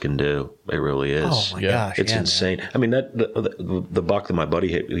dogs can do. It really is. Oh my gosh. It's insane. Man. That the buck that my buddy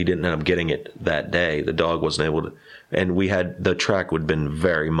hit, he didn't end up getting it that day. The dog wasn't able to, and the track would have been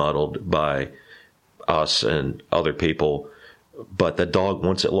very muddled by us and other people. But the dog,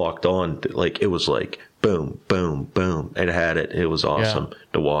 once it locked on, it was like boom, boom, boom. It had it. It was awesome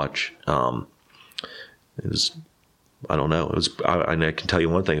to watch. It was, I don't know. It was. I can tell you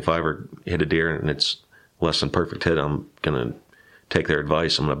one thing: if I ever hit a deer and it's less than perfect hit, I'm gonna take their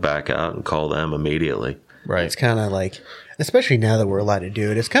advice. I'm going to back out and call them immediately. Right. It's kind of like, especially now that we're allowed to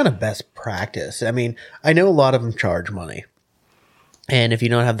do it, it's kind of best practice. I know a lot of them charge money. And if you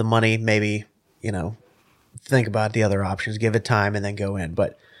don't have the money, maybe, think about the other options, give it time, and then go in.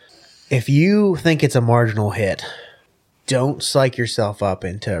 But if you think it's a marginal hit, don't psych yourself up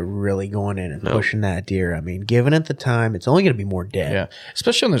into really going in and pushing that deer. Giving it the time, it's only going to be more dead. Yeah.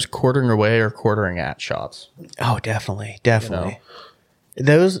 Especially when there's quartering away or quartering at shots. Oh, definitely. That's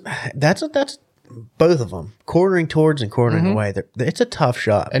both of them, quartering towards and quartering away. It's a tough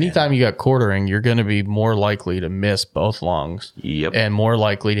shot. Anytime you got quartering, you're going to be more likely to miss both lungs. Yep. And more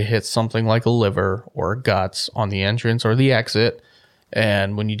likely to hit something like a liver or guts on the entrance or the exit.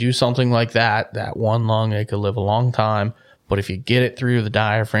 And when you do something like that one lung, it could live a long time. But if you get it through the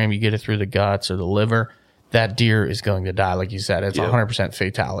diaphragm, you get it through the guts or the liver, that deer is going to die. Like you said, it's 100%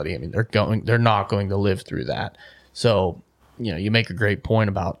 fatality. I mean, they're not going to live through that. So, you make a great point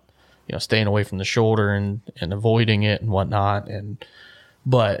about, staying away from the shoulder and avoiding it and whatnot.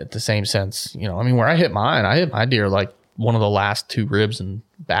 But at the same sense, where I hit my deer like one of the last 2 ribs and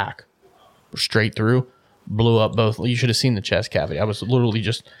back straight through, blew up both. You should have seen the chest cavity. I was literally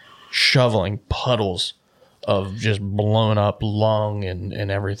just shoveling puddles of just blown up lung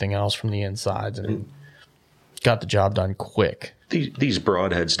and everything else from the insides, and got the job done quick. These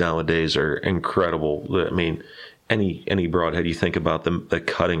broadheads nowadays are incredible. I mean, any broadhead, you think about the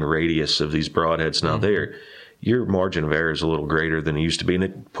cutting radius of these broadheads now, your margin of error is a little greater than it used to be, and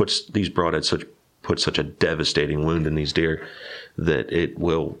it puts these broadheads puts such a devastating wound in these deer that it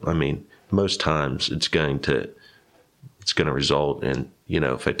will, most times it's going to result in,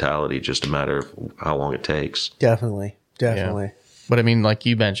 fatality, just a matter of how long it takes. Definitely. Yeah. But like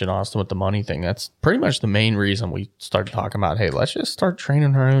you mentioned, Austin, with the money thing, that's pretty much the main reason we started talking about, hey, let's just start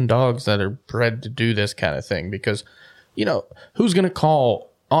training our own dogs that are bred to do this kind of thing. Because, who's going to call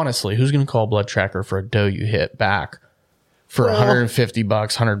Blood Tracker for a doe you hit back for $150,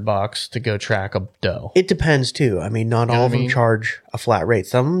 $100 to go track a doe? It depends too. Not all of them charge a flat rate.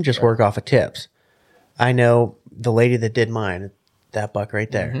 Some of them just work off of tips. I know the lady that did mine, that buck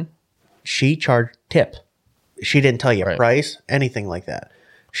right there, she charged tip. She didn't tell you a price, anything like that.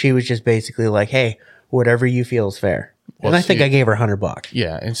 She was just basically like, hey, whatever you feel is fair. Well, and I think I gave her $100.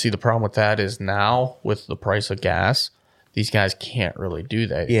 Yeah. And see, the problem with that is now with the price of gas, these guys can't really do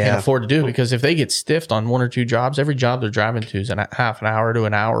that. They can't afford to do it, because if they get stiffed on 1 or 2 jobs, every job they're driving to is half an hour to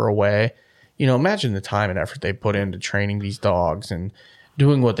an hour away. Imagine the time and effort they put into training these dogs and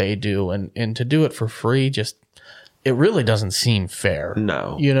doing what they do, and to do it for free, it really doesn't seem fair.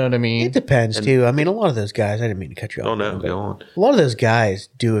 No. You know what I mean? It depends too. A lot of those guys, I didn't mean to cut you off. Oh, no, go on. A lot of those guys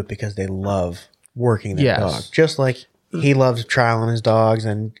do it because they love working their dog. Just like he loves trialing his dogs,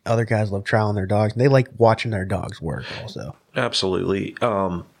 and other guys love trialing their dogs, and they like watching their dogs work also. Absolutely.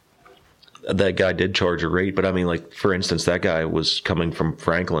 That guy did charge a rate, but for instance, that guy was coming from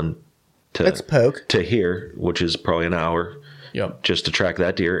Franklin to here, which is probably an hour. Yep. Just to track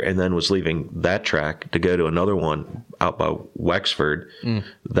that deer, and then was leaving that track to go to another one out by Wexford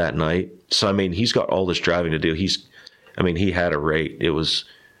that night. So he's got all this driving to do. He had a rate. It was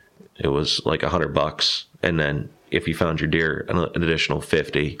like $100, and then if you found your deer, an additional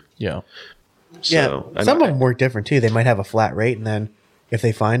 50. Yeah. So, some of them work different too. They might have a flat rate, and then if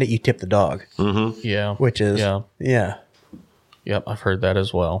they find it, you tip the dog. Mm-hmm. Yeah. Which is Yep, I've heard that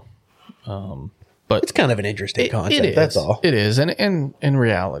as well. But it's kind of an interesting concept. That's all. It is. And in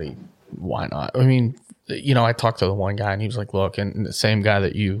reality, why not? I talked to the one guy, and he was like, look, and the same guy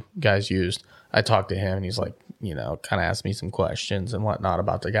that you guys used, I talked to him, and he's like, kind of asked me some questions and whatnot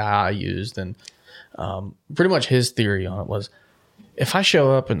about the guy I used. And pretty much his theory on it was, if I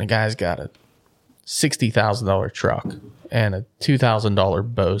show up and the guy's got a $60,000 truck and a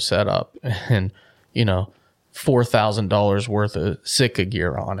 $2,000 bow set up and, $4,000 worth of Sitka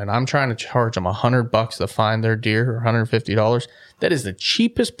gear on, and I'm trying to charge them $100 to find their deer, or $150. That is the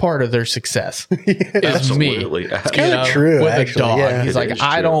cheapest part of their success. Is me. It's kind of true with actually, a dog. Yeah. He's like,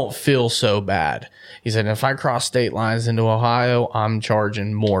 I don't feel so bad. He said, if I cross state lines into Ohio, I'm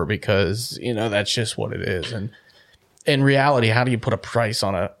charging more because that's just what it is. And in reality, how do you put a price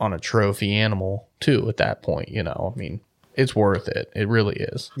on a trophy animal too? At that point, it's worth it. It really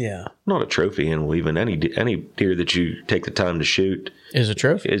is. Yeah. Not a trophy animal, even any deer that you take the time to shoot is a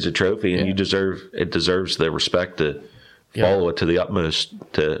trophy. And it deserves the respect to follow it to the utmost,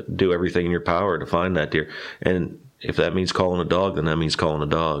 to do everything in your power to find that deer. And if that means calling a dog, then that means calling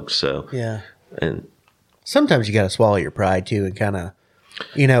a dog. So and sometimes you got to swallow your pride too, and kind of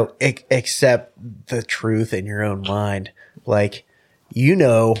accept the truth in your own mind. Like you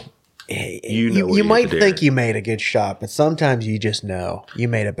might think you made a good shot, but sometimes you just know you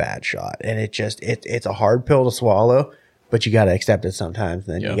made a bad shot, and it's a hard pill to swallow, but you got to accept it sometimes.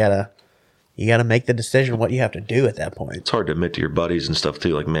 Then you gotta make the decision what you have to do at that point. It's hard to admit to your buddies and stuff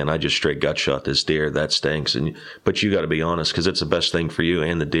too, like, man, I just straight gut shot this deer, that stinks, but you got to be honest, because it's the best thing for you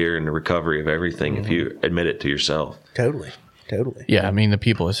and the deer and the recovery of everything if you admit it to yourself. Totally. Yeah, the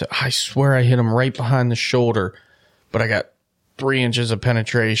people that say, I swear I hit him right behind the shoulder, but I got 3 inches of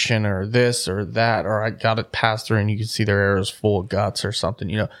penetration or this or that, or I got it past through and you can see their arrows full of guts or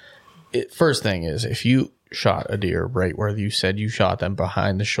something. First thing is, if you shot a deer right where you said you shot them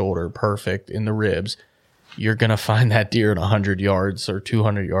behind the shoulder, perfect in the ribs, you're going to find that deer at 100 yards or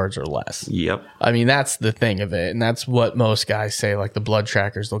 200 yards or less. Yep. I mean, that's the thing of it. And that's what most guys say, like the blood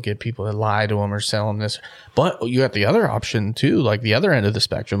trackers, they'll get people that lie to them or sell them this. But you got the other option too, like the other end of the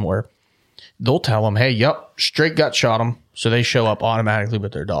spectrum where they'll tell them, hey, yep, straight gut shot them. So they show up automatically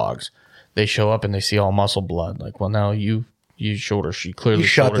with their dogs. They show up and they see all muscle blood. Like, well, no, you shoulder, she clearly you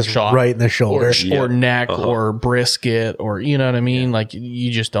shot this right in the shoulder. Or neck or brisket or, you know what I mean? Like,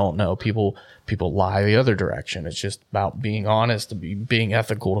 you just don't know. People lie the other direction. It's just about being honest, being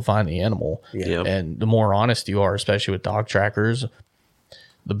ethical to find the animal. Yep. And the more honest you are, especially with dog trackers,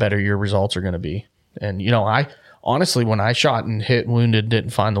 the better your results are going to be. And, you know, I honestly, when I shot and hit wounded, didn't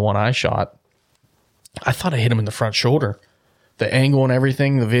find the one I shot, I thought I hit him in the front shoulder. The angle and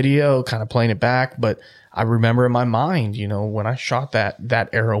everything, the video, kind of playing it back. But I remember in my mind, you know, when I shot that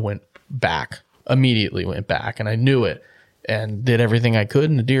arrow went back, immediately went back, and I knew it. And did everything I could,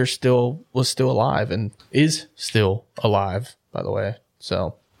 and the deer was still alive and is still alive, by the way.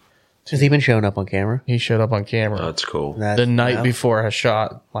 So, has he been showing up on camera? He showed up on camera. That's cool. The night before I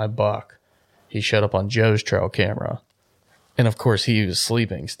shot my buck, he showed up on Joe's trail camera, and of course he was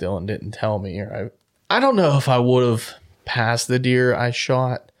sleeping still and didn't tell me. Or I don't know if I would have passed the deer I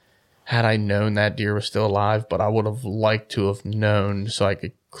shot had I known that deer was still alive, but I would have liked to have known so I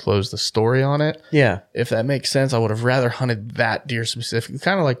could close the story on it. Yeah. If that makes sense, I would have rather hunted that deer specifically.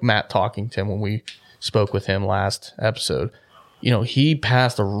 Kind of like Matt Talkington when we spoke with him last episode. You know, he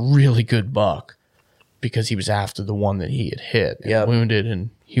passed a really good buck because he was after the one that he had hit and wounded, and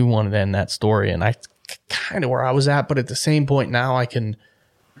he wanted to end that story. And I kind of where I was at, but at the same point now I can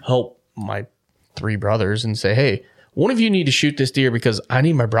help my 3 brothers and say, hey, one of you need to shoot this deer because I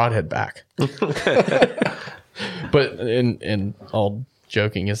need my broadhead back. But in all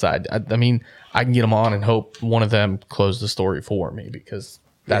joking aside, I mean, I can get them on and hope one of them close the story for me because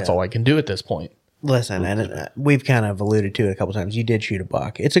that's all I can do at this point. Listen, and we've kind of alluded to it a couple times. You did shoot a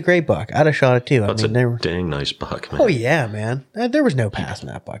buck. It's a great buck. I'd have shot it too. That's dang nice buck, man. Oh yeah, man. There was no passing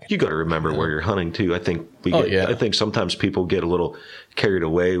that buck. You got to remember where you're hunting too. I think I think sometimes people get a little carried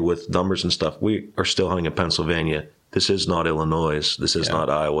away with numbers and stuff. We are still hunting in Pennsylvania. This is not Illinois. This is not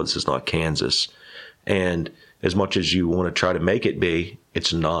Iowa. This is not Kansas. And as much as you want to try to make it be,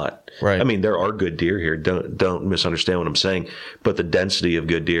 it's not. Right. I mean, there are good deer here. Don't misunderstand what I'm saying. But the density of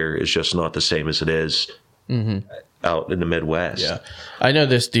good deer is just not the same as it is out in the Midwest. Yeah. I know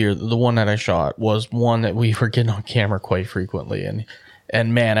this deer, the one that I shot, was one that we were getting on camera quite frequently.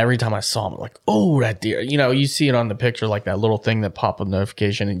 And man, every time I saw him, I'm like, oh, that deer. You know, you see it on the picture, like that little thing that pop up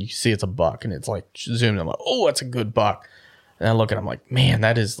notification, and you see it's a buck, and it's like zoomed. I'm like, oh, that's a good buck. And I look at him like, man,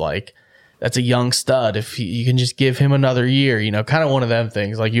 that's a young stud. If you can just give him another year, you know, kind of one of them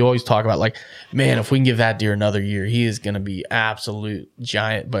things. Like you always talk about, like, man, if we can give that deer another year, he is going to be absolute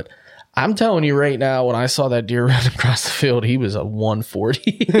giant. But I'm telling you right now, when I saw that deer run across the field, he was a 140.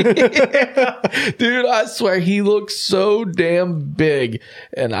 Dude, I swear he looked so damn big.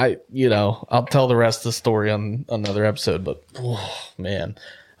 And I'll tell the rest of the story on another episode. But man,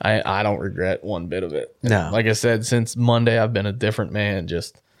 I don't regret one bit of it. No. Like I said, since Monday, I've been a different man.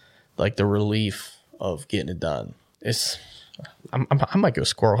 Just like the relief of getting it done. I might go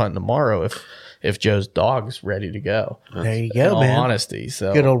squirrel hunting tomorrow if Joe's dog's ready to go. There you go, in man. all honesty.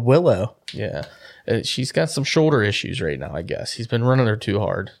 So good old Willow. Yeah. She's got some shoulder issues right now, I guess. He's been running her too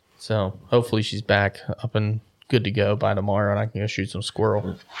hard. So hopefully she's back up and good to go by tomorrow and I can go shoot some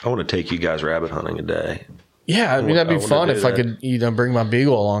squirrel. I want to take you guys rabbit hunting a day. Yeah, I mean, that'd be fun if I could bring my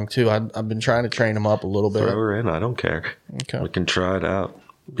beagle along too. I've been trying to train him up a little bit. Throw her in. I don't care. Okay. We can try it out.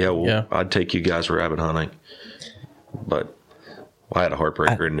 Yeah, I'd take you guys rabbit hunting. But I had a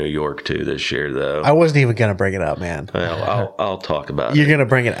heartbreaker in New York too this year, though. I wasn't even going to bring it up, man. Well, I'll talk about You're it. going to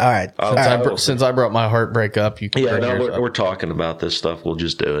bring it. All right. Since I brought my heartbreak up, you can bring yours up. We're talking about this stuff. We'll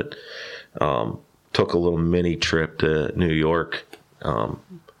just do it. Took a little mini trip to New York.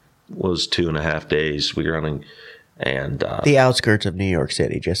 Was 2.5 days. We were running. And the outskirts of New York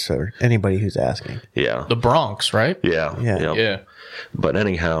City, just so anybody who's asking. Yeah. The Bronx, right? Yeah. But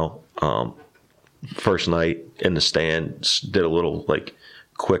anyhow, first night in the stands, did a little like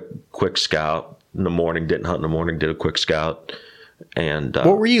quick scout in the morning. Didn't hunt in the morning. Did a quick scout. And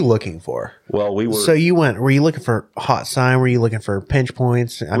what were you looking for? Well, we were. So you went. Were you looking for hot sign? Were you looking for pinch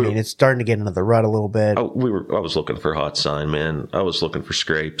points? I mean, it's starting to get into the rut a little bit. I was looking for hot sign, man. I was looking for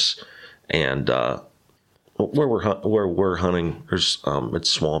scrapes, and where we're hunting, there's it's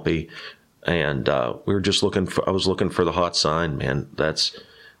swampy, and we were just looking for. I was looking for the hot sign, man. That's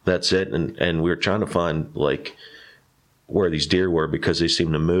it, and we were trying to find like where these deer were because they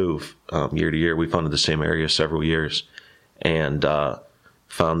seem to move year to year. We've hunted the same area several years, and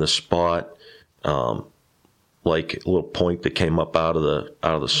found this spot. like a little point that came up out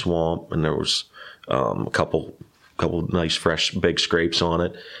of the swamp, and there was a couple nice fresh big scrapes on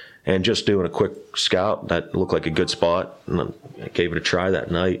it. And just doing a quick scout, that looked like a good spot, and I gave it a try that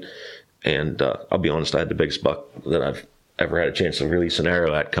night. And I'll be honest, I had the biggest buck that I've ever had a chance to release an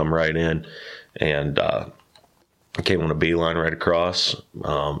arrow at come right in, and I came on a beeline right across.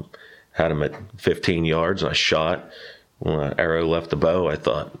 Had him at 15 yards, and I shot. When an arrow left the bow, I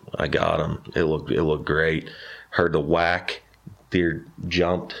thought I got him. It looked great. Heard the whack. Deer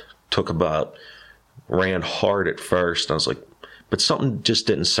jumped. Ran hard at first. I was like, but something just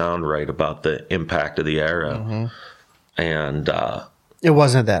didn't sound right about the impact of the arrow. Mm-hmm. And it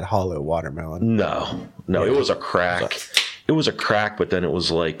wasn't that hollow watermelon. No, yeah. It was a crack. It was a crack, but then it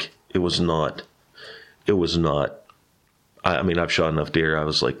was not. I mean, I've shot enough deer. I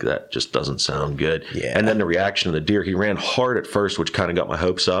was like, that just doesn't sound good. Yeah. And then the reaction of the deer, he ran hard at first, which kind of got my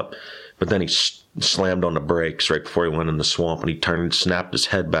hopes up. But then he slammed on the brakes right before he went in the swamp, and he turned and snapped his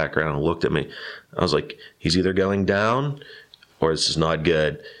head back around and looked at me. I was like, he's either going down or this is not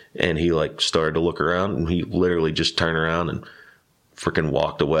good. And he like started to look around, and he literally just turned around and freaking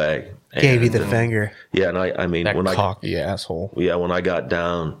walked away. Gave you the finger. Yeah, and I mean, that cocky asshole. Yeah, when I got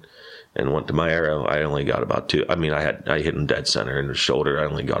down and went to my arrow, I only got about 2. I mean, I hit him dead center in the shoulder. I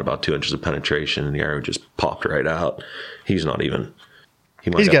only got about 2 inches of penetration, and the arrow just popped right out. He's not even.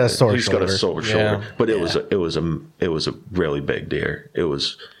 He's got a sore shoulder, but it was a really big deer. It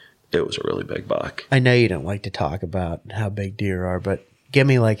was a really big buck. I know you don't like to talk about how big deer are, but give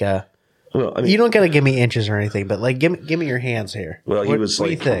me like a. Well, I mean, you don't gotta give me inches or anything, but like give me your hands here. Well, he was what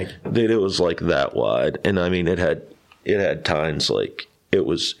like, do you think? Dude, it was like that wide, and I mean, it had tines like it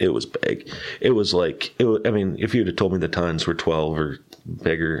was big. It was like I mean, if you'd have told me the tines were 12 or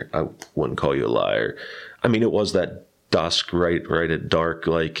bigger, I wouldn't call you a liar. I mean, it was that dusk, right at dark,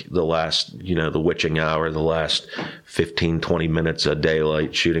 like the last, the witching hour, the last 15, 20 minutes of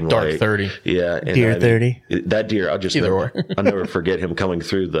daylight, shooting dark light. 30. Yeah. And deer 30. That deer, I'll never forget him coming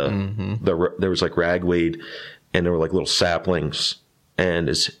through there was like ragweed, and there were like little saplings. And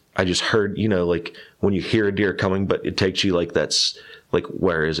I just heard, like when you hear a deer coming, but it takes you like, that's like,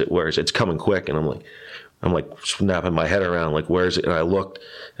 where is it? It's coming quick. And I'm like snapping my head around, like, where is it? And I looked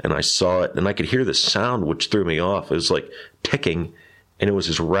and I saw it, and I could hear the sound, which threw me off. It was like ticking, and it was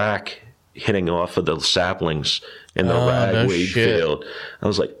his rack hitting off of the saplings in the ragweed field. I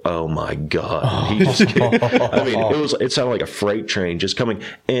was like, oh my God. I mean, it sounded like a freight train just coming.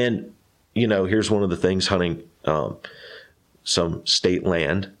 And, here's one of the things hunting some state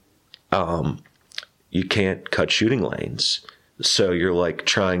land. You can't cut shooting lanes. So you're like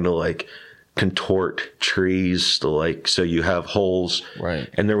trying to like contort trees to like, so you have holes. Right.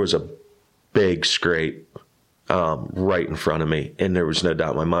 And there was a big scrape right in front of me, and there was no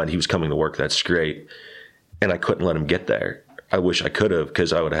doubt in my mind he was coming to work that scrape, and I couldn't let him get there. I wish I could have,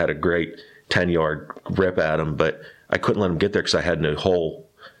 because I would have had a great 10-yard rip at him, but I couldn't let him get there because I had no hole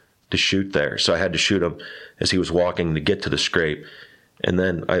to shoot there. So I had to shoot him as he was walking to get to the scrape. And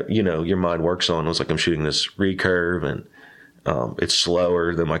then your mind works on, I was like, I'm shooting this recurve, and it's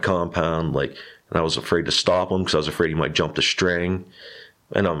slower than my compound, and I was afraid to stop him because I was afraid he might jump the string.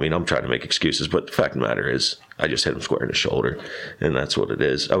 And I mean, I'm trying to make excuses, but the fact of the matter is, I just hit him square in the shoulder, and that's what it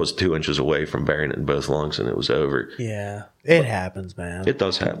is. I was 2 inches away from burying it in both lungs, and it was over. Yeah, it happens, man. It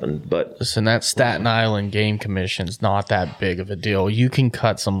does happen, but listen, that Staten Island Game Commission's not that big of a deal. You can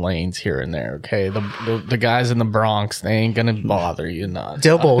cut some lanes here and there, okay? The guys in the Bronx, they ain't gonna bother you not.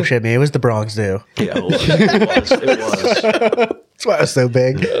 Don't bullshit me. It was the Bronx Zoo. Yeah, it was. It was. That's why it was so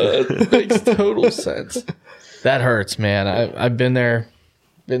big. Makes total sense. That hurts, man. I've been there.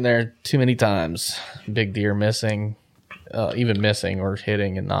 Been there too many times. Big deer missing, even missing or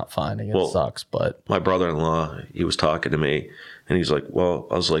hitting and not finding. It sucks. But my brother-in-law, he was talking to me, and he's like, "Well,"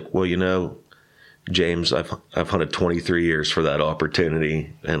 I was like, "Well, James, I've hunted 23 years for that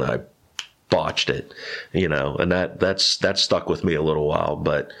opportunity, and I botched it, and that's stuck with me a little while.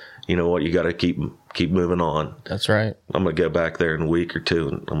 But you know what? You got to keep moving on. That's right. I'm going to go back there in a week or two,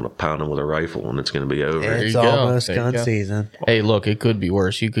 and I'm going to pound them with a rifle, and it's going to be over. It's almost gun season. Hey, look, it could be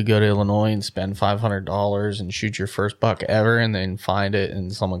worse. You could go to Illinois and spend $500 and shoot your first buck ever, and then find it,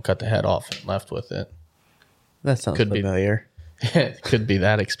 and someone cut the head off and left with it. That sounds familiar. It could be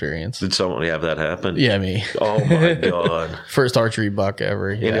that experience. Did someone have that happen? Yeah, me. Oh, my God. First archery buck ever.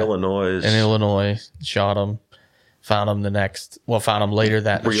 In Illinois. In Illinois. Shot him. Found him found him later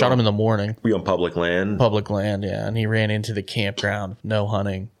shot him in the morning. Were you on public land? Public land, yeah. And he ran into the campground, no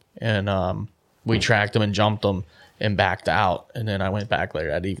hunting. And we tracked him and jumped him and backed out. And then I went back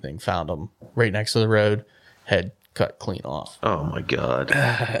later that evening, found him right next to the road, head cut clean off. Oh my God.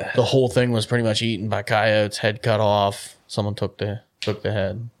 The whole thing was pretty much eaten by coyotes, head cut off. Someone took the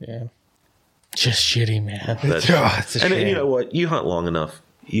head. Yeah. Just shitty, man. It's a shame. And you know what? You hunt long enough,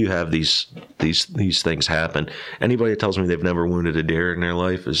 you have these things happen. Anybody that tells me they've never wounded a deer in their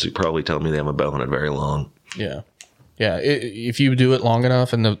life is probably telling me they haven't bow hunted very long. Yeah. Yeah. If you do it long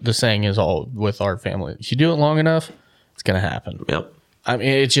enough, and the saying is all with our family, if you do it long enough, it's going to happen. Yep. I mean,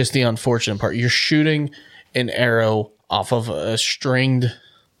 it's just the unfortunate part. You're shooting an arrow off of a stringed,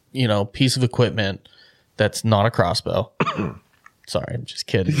 piece of equipment that's not a crossbow. Sorry, I'm just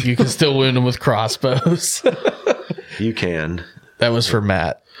kidding. You can still wound them with crossbows. You can. That was for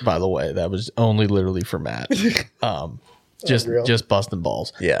Matt, by the way. That was only literally for Matt. Just busting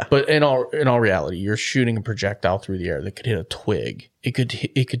balls. Yeah. But in all reality, you're shooting a projectile through the air that could hit a twig. It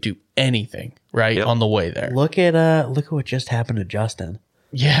could do anything, right? Yep. On the way there. Look at what just happened to Justin.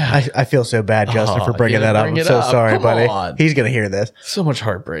 Yeah. I feel so bad, Justin, for bringing that up. I'm so sorry, buddy. He's gonna hear this. So much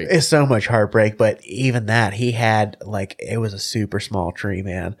heartbreak. It's so much heartbreak, but even that, he had it was a super small tree,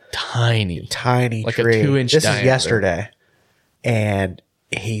 man. Tiny Like a tree. 2-inch This diameter. is yesterday, and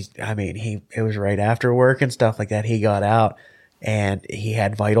it was right after work and stuff like that. He got out, and he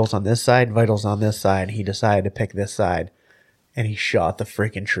had vitals on this side, vitals on this side. He decided to pick this side, and he shot the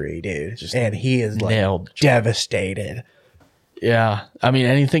freaking tree, dude. And he is devastated. Yeah. I mean,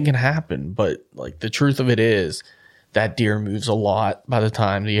 anything can happen, but the truth of it is that deer moves a lot by the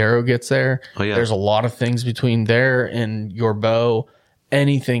time the arrow gets there. Oh, yeah. There's a lot of things between there and your bow.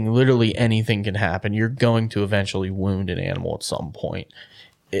 Literally anything can happen. You're going to eventually wound an animal at some point.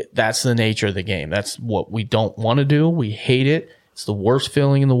 That's the nature of the game. That's what we don't want to do. We hate it. It's the worst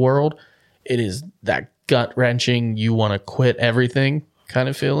feeling in the world. It is that gut-wrenching, you want to quit everything kind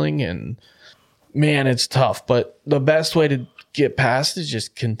of feeling. And man, it's tough. But the best way to get past is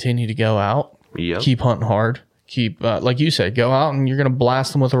just continue to go out. Yep. Keep hunting hard. Keep, like you said, go out and you're going to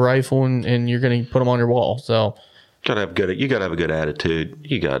blast them with a rifle and you're going to put them on your wall. So you gotta have a good attitude.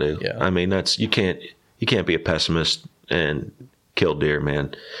 You got to. Yeah. I mean, you can't be a pessimist and kill deer,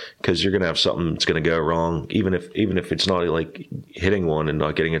 man, because you're gonna have something that's gonna go wrong. Even if it's not like hitting one and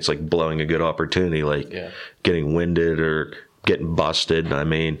not getting, it's like blowing a good opportunity, getting winded or getting busted. I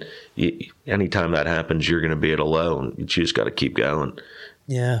mean, anytime that happens, you're gonna be at a low, and you just got to keep going.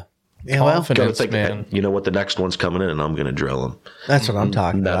 Yeah. Yeah, well, confidence, think, man. you know what? The next one's coming in, and I'm going to drill them. That's what I'm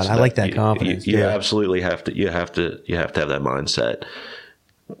talking about. I like that confidence. You absolutely have to. You have to have that mindset.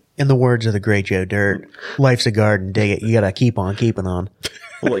 In the words of the great Joe Dirt, life's a garden. Dig it. You got to keep on keeping on.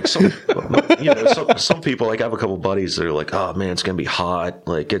 Well, like some people, like I have a couple buddies that are like, "Oh man, it's going to be hot.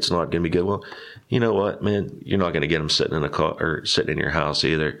 Like it's not going to be good." Well, you know what, man? You're not going to get them sitting in a car or sitting in your house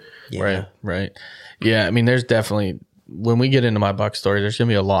either. Yeah. Right. Yeah. I mean, there's definitely, when we get into my buck story, there's going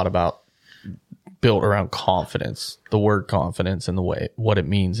to be a lot about built around confidence, the word confidence and the way, what it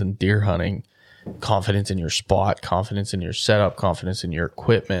means in deer hunting, confidence in your spot, confidence in your setup, confidence in your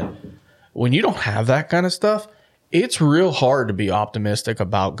equipment. When you don't have that kind of stuff, it's real hard to be optimistic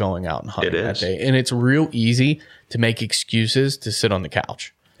about going out and hunting that day. And it's real easy to make excuses to sit on the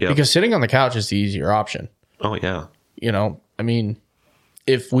couch. Yep. Because sitting on the couch is the easier option. Oh yeah. I mean,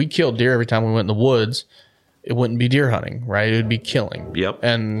 if we killed deer every time we went in the woods, it wouldn't be deer hunting, right? It would be killing. Yep.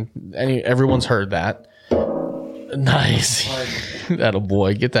 And everyone's heard that. Nice. That'll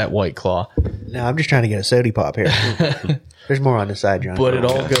boy. Get that White Claw. No, I'm just trying to get a soda pop here. There's more on the side, John. But it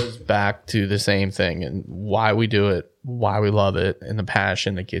all goes back to the same thing and why we do it, why we love it, and the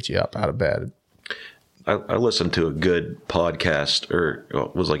passion that gets you up out of bed. I listened to a good podcast, or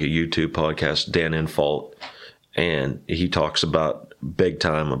it was like a YouTube podcast, Dan Infault, and he talks about big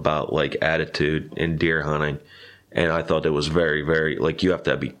time about like attitude in deer hunting. And I thought it was very, very, like, you have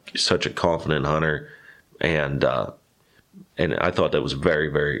to be such a confident hunter. And I thought that was very,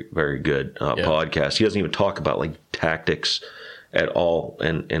 very, very good podcast. He doesn't even talk about like tactics at all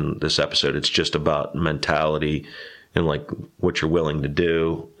in this episode. It's just about mentality and like what you're willing to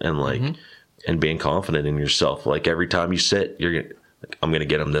do and like, and being confident in yourself. Like every time you sit, I'm going to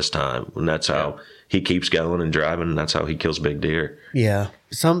get him this time. And that's how he keeps going and driving, and that's how he kills big deer. Yeah.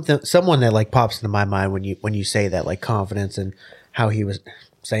 Someone that like pops into my mind when you say that, like confidence and how he was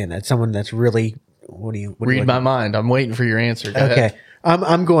saying that. Someone that's really, read my mind. I'm waiting for your answer. Go okay. ahead.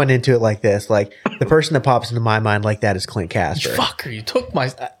 I'm going into it like this. Like the person that pops into my mind like that is Clint Casper. Fucker, you took my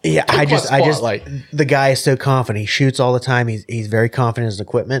yeah. I just like the guy is so confident. He shoots all the time. He's very confident in his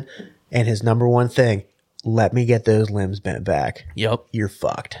equipment, and his number one thing let me get those limbs bent back. Yep. You're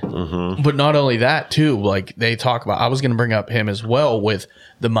fucked. But not only that, too, like they talk about, I was going to bring up him as well with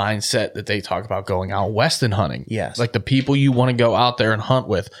the mindset that they talk about going out west and hunting. Yes. Like the people you want to go out there and hunt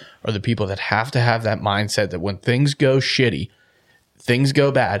with are the people that have to have that mindset that when things go shitty, things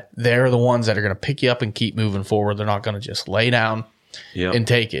go bad, they're the ones that are going to pick you up and keep moving forward. They're not going to just lay down and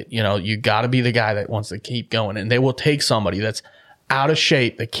take it. You know, you got to be the guy that wants to keep going. And they will take somebody that's out of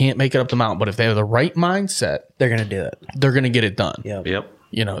shape, that can't make it up the mountain. But if they have the right mindset, They're going to do it. they're going to get it done. Yep.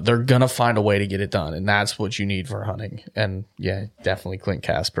 You know, they're going to find a way to get it done. And that's what you need for hunting. And yeah, definitely Clint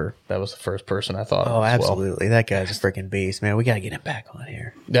Casper. That was the first person I thought of. Oh, as well. absolutely. That guy's a freaking beast, man. We got to get him back on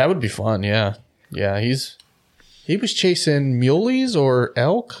here. That would be fun. Yeah. Yeah. He was chasing muleys or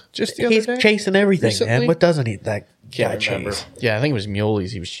elk just the other He's day. chasing everything, recently. man. What doesn't he? That guy Can't remember. chase? Yeah, I think it was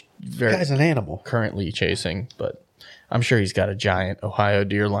muleys. He was very Guy's an animal. currently chasing, but I'm sure he's got a giant Ohio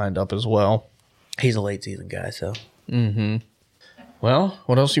deer lined up as well. He's a late season guy, so. Well,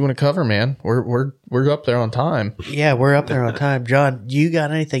 what else you want to cover, man? We're up there on time. Yeah, we're up there on time. John, you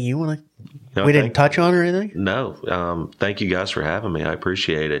got anything you want to? No, We didn't touch on or anything? No. Thank you guys for having me. I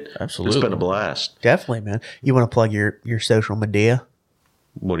appreciate it. Absolutely. It's been a blast. Definitely, man. You want to plug your social media?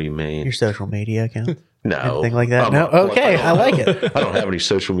 What do you mean? Your social media account? No. Anything like that? I'm No? not- Okay, I like it. I don't have any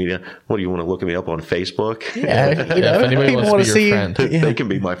social media. What do you want to look me up on Facebook? Yeah, you know, if anybody people wants to wanna be your see friend. you. Yeah, They can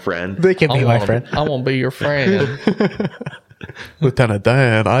be my friend. they can be my friend. I won't be your friend. Lieutenant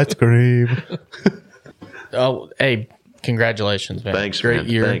Dan, ice cream. Oh, hey, congratulations, man. Thanks, Great man.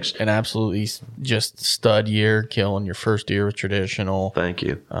 year. Thanks. An absolutely just stud year, killing your first deer with traditional. Thank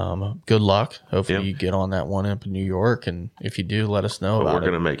you. Good luck. Hopefully Yep. you get on that one up in New York. And if you do, let us know But we're about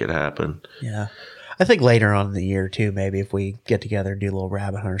going it. to make it happen. Yeah. I think later on in the year, too, maybe if we get together and do a little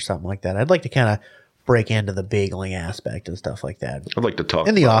rabbit hunt or something like that, I'd like to kind of break into the beagling aspect and stuff like that. I'd like to talk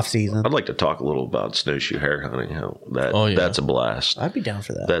In the about- off season. I'd like to talk a little about snowshoe hare hunting. How that Oh, yeah. that's a blast. I'd be down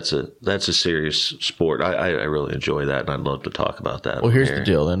for that. That's a serious sport. I really enjoy that, and I'd love to talk about that. Well, on here's here. the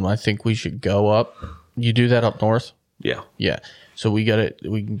deal then. I think we should go up. You do that up north? Yeah. Yeah. So we got it.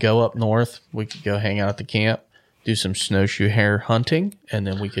 We can go up north. We could go hang out at the camp, do some snowshoe hare hunting, and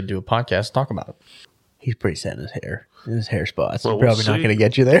then we could do a podcast, talk about it. He's pretty set in his hair spots. Well, He's probably we'll not see. going to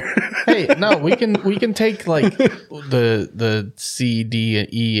get you there. Hey, no, we can take like the C, D, and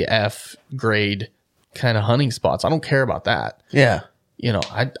E, F grade kind of hunting spots. I don't care about that. Yeah. You know,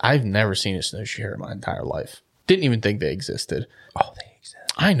 I've never seen a snowshoe hare in my entire life. Didn't even think they existed. Oh, they exist.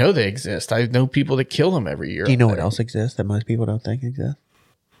 I know they exist. I know people that kill them every year. Do you know up what there. else exists that most people don't think exists?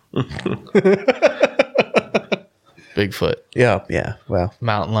 Bigfoot, Yeah. Yeah. Well,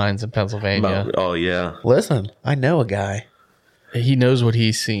 mountain lions in Pennsylvania. Oh yeah. listen, I know a guy. He knows what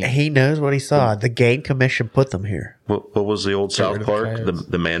he's seen. He knows what he saw. The Game Commission put them here. What was the old rid South of Park? coyotes.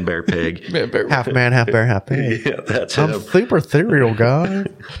 The man bear pig. Half man, half bear, half pig. Yeah, that's I'm him. super ethereal, guy.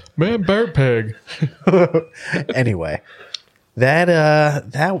 Man, bear pig. Anyway,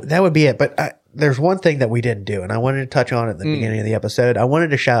 that would be it. But there's one thing that we didn't do, and I wanted to touch on it at the beginning of the episode. I wanted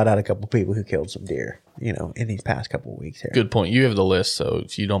to shout out a couple people who killed some deer, in these past couple of weeks here. Good point. You have the list, so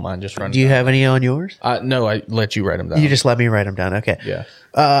if you don't mind just running. Do you have any on yours? No, I let you write them down. You just let me write them down. Okay. Yeah.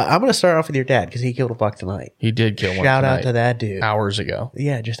 I'm going to start off with your dad because he killed a buck tonight. He did kill one. Shout out tonight, to that dude. hours ago.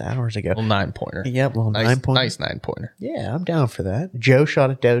 Yeah, just hours ago. Little 9-pointer. Yep, little Nice, 9-pointer. nice 9-pointer. Yeah, I'm down for that. Joe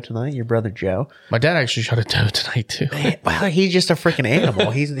shot a doe tonight. Your brother Joe. My dad actually shot a doe tonight too. Well, he's just a freaking animal.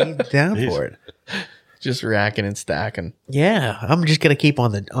 He's down for it. Just racking and stacking. Yeah, I'm just gonna keep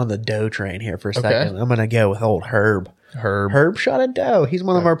on the doe train here for a second. I'm gonna go with old Herb. Herb shot a doe. He's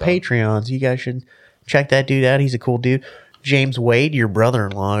one of our Patreons. You guys should check that dude out. He's a cool dude. James Wade, your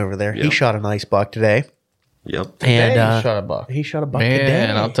brother-in-law over there, he Yep. shot a nice buck today. Yep. And Today he shot a buck. He shot a buck Man, today.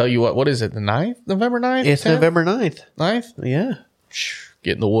 I'll tell you what is it, the 9th? November 9th? It's 10th? November 9th. 9th? Yeah.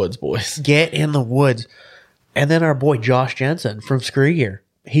 Get in the woods, boys. Get in the woods. And then our boy Josh Jensen from Scree Gear.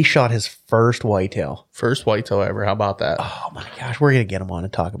 He shot his first whitetail. First whitetail ever. How about that? Oh my gosh, we're gonna get him on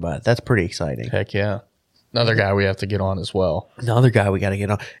and talk about it. That's pretty exciting. Heck yeah. Another guy we have to get on as well. Another guy we got to get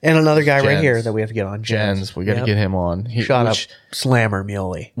on, and another guy right Jens. here that we have to get on. Jens, we got to get him on. He Shot which up Slammer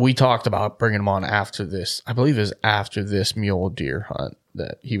Muley. We talked about bringing him on after this. I believe it was after this mule deer hunt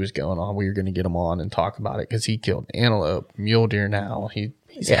that he was going on. We were going to get him on and talk about it because he killed antelope, mule deer. Now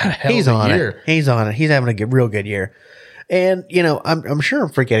he's had a hell He's of a on year. it. He's on it. He's having a real good year. And I'm sure I'm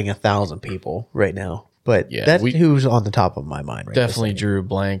forgetting 1,000 people right now, but Yeah, that's who's on the top of my mind right Definitely this drew a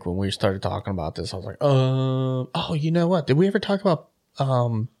blank when we started talking about this. I was like, oh, you know what? Did we ever talk about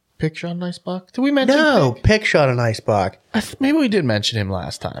picture on Nice Buck? Did we mention No, Pig? Pick shot a nice buck. Maybe we did mention him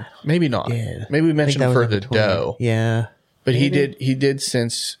last time. Maybe not. Yeah. Maybe we I think mentioned that him was for in the between. doe. Yeah. But he did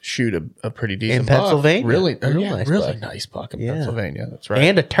since shoot a pretty decent in Pennsylvania. Buck. Really, Nice nice buck in Pennsylvania. That's right.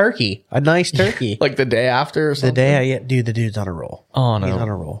 And a nice turkey. Like the day after or something? The dude's on a roll. Oh, no. He's on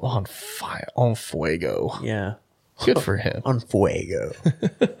a roll. On fire. On fuego. Yeah. Good for him. On fuego.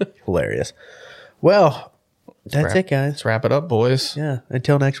 Hilarious. Well, that's it, guys. Let's wrap it up, boys. Yeah.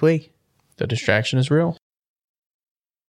 Until next week. The distraction is real.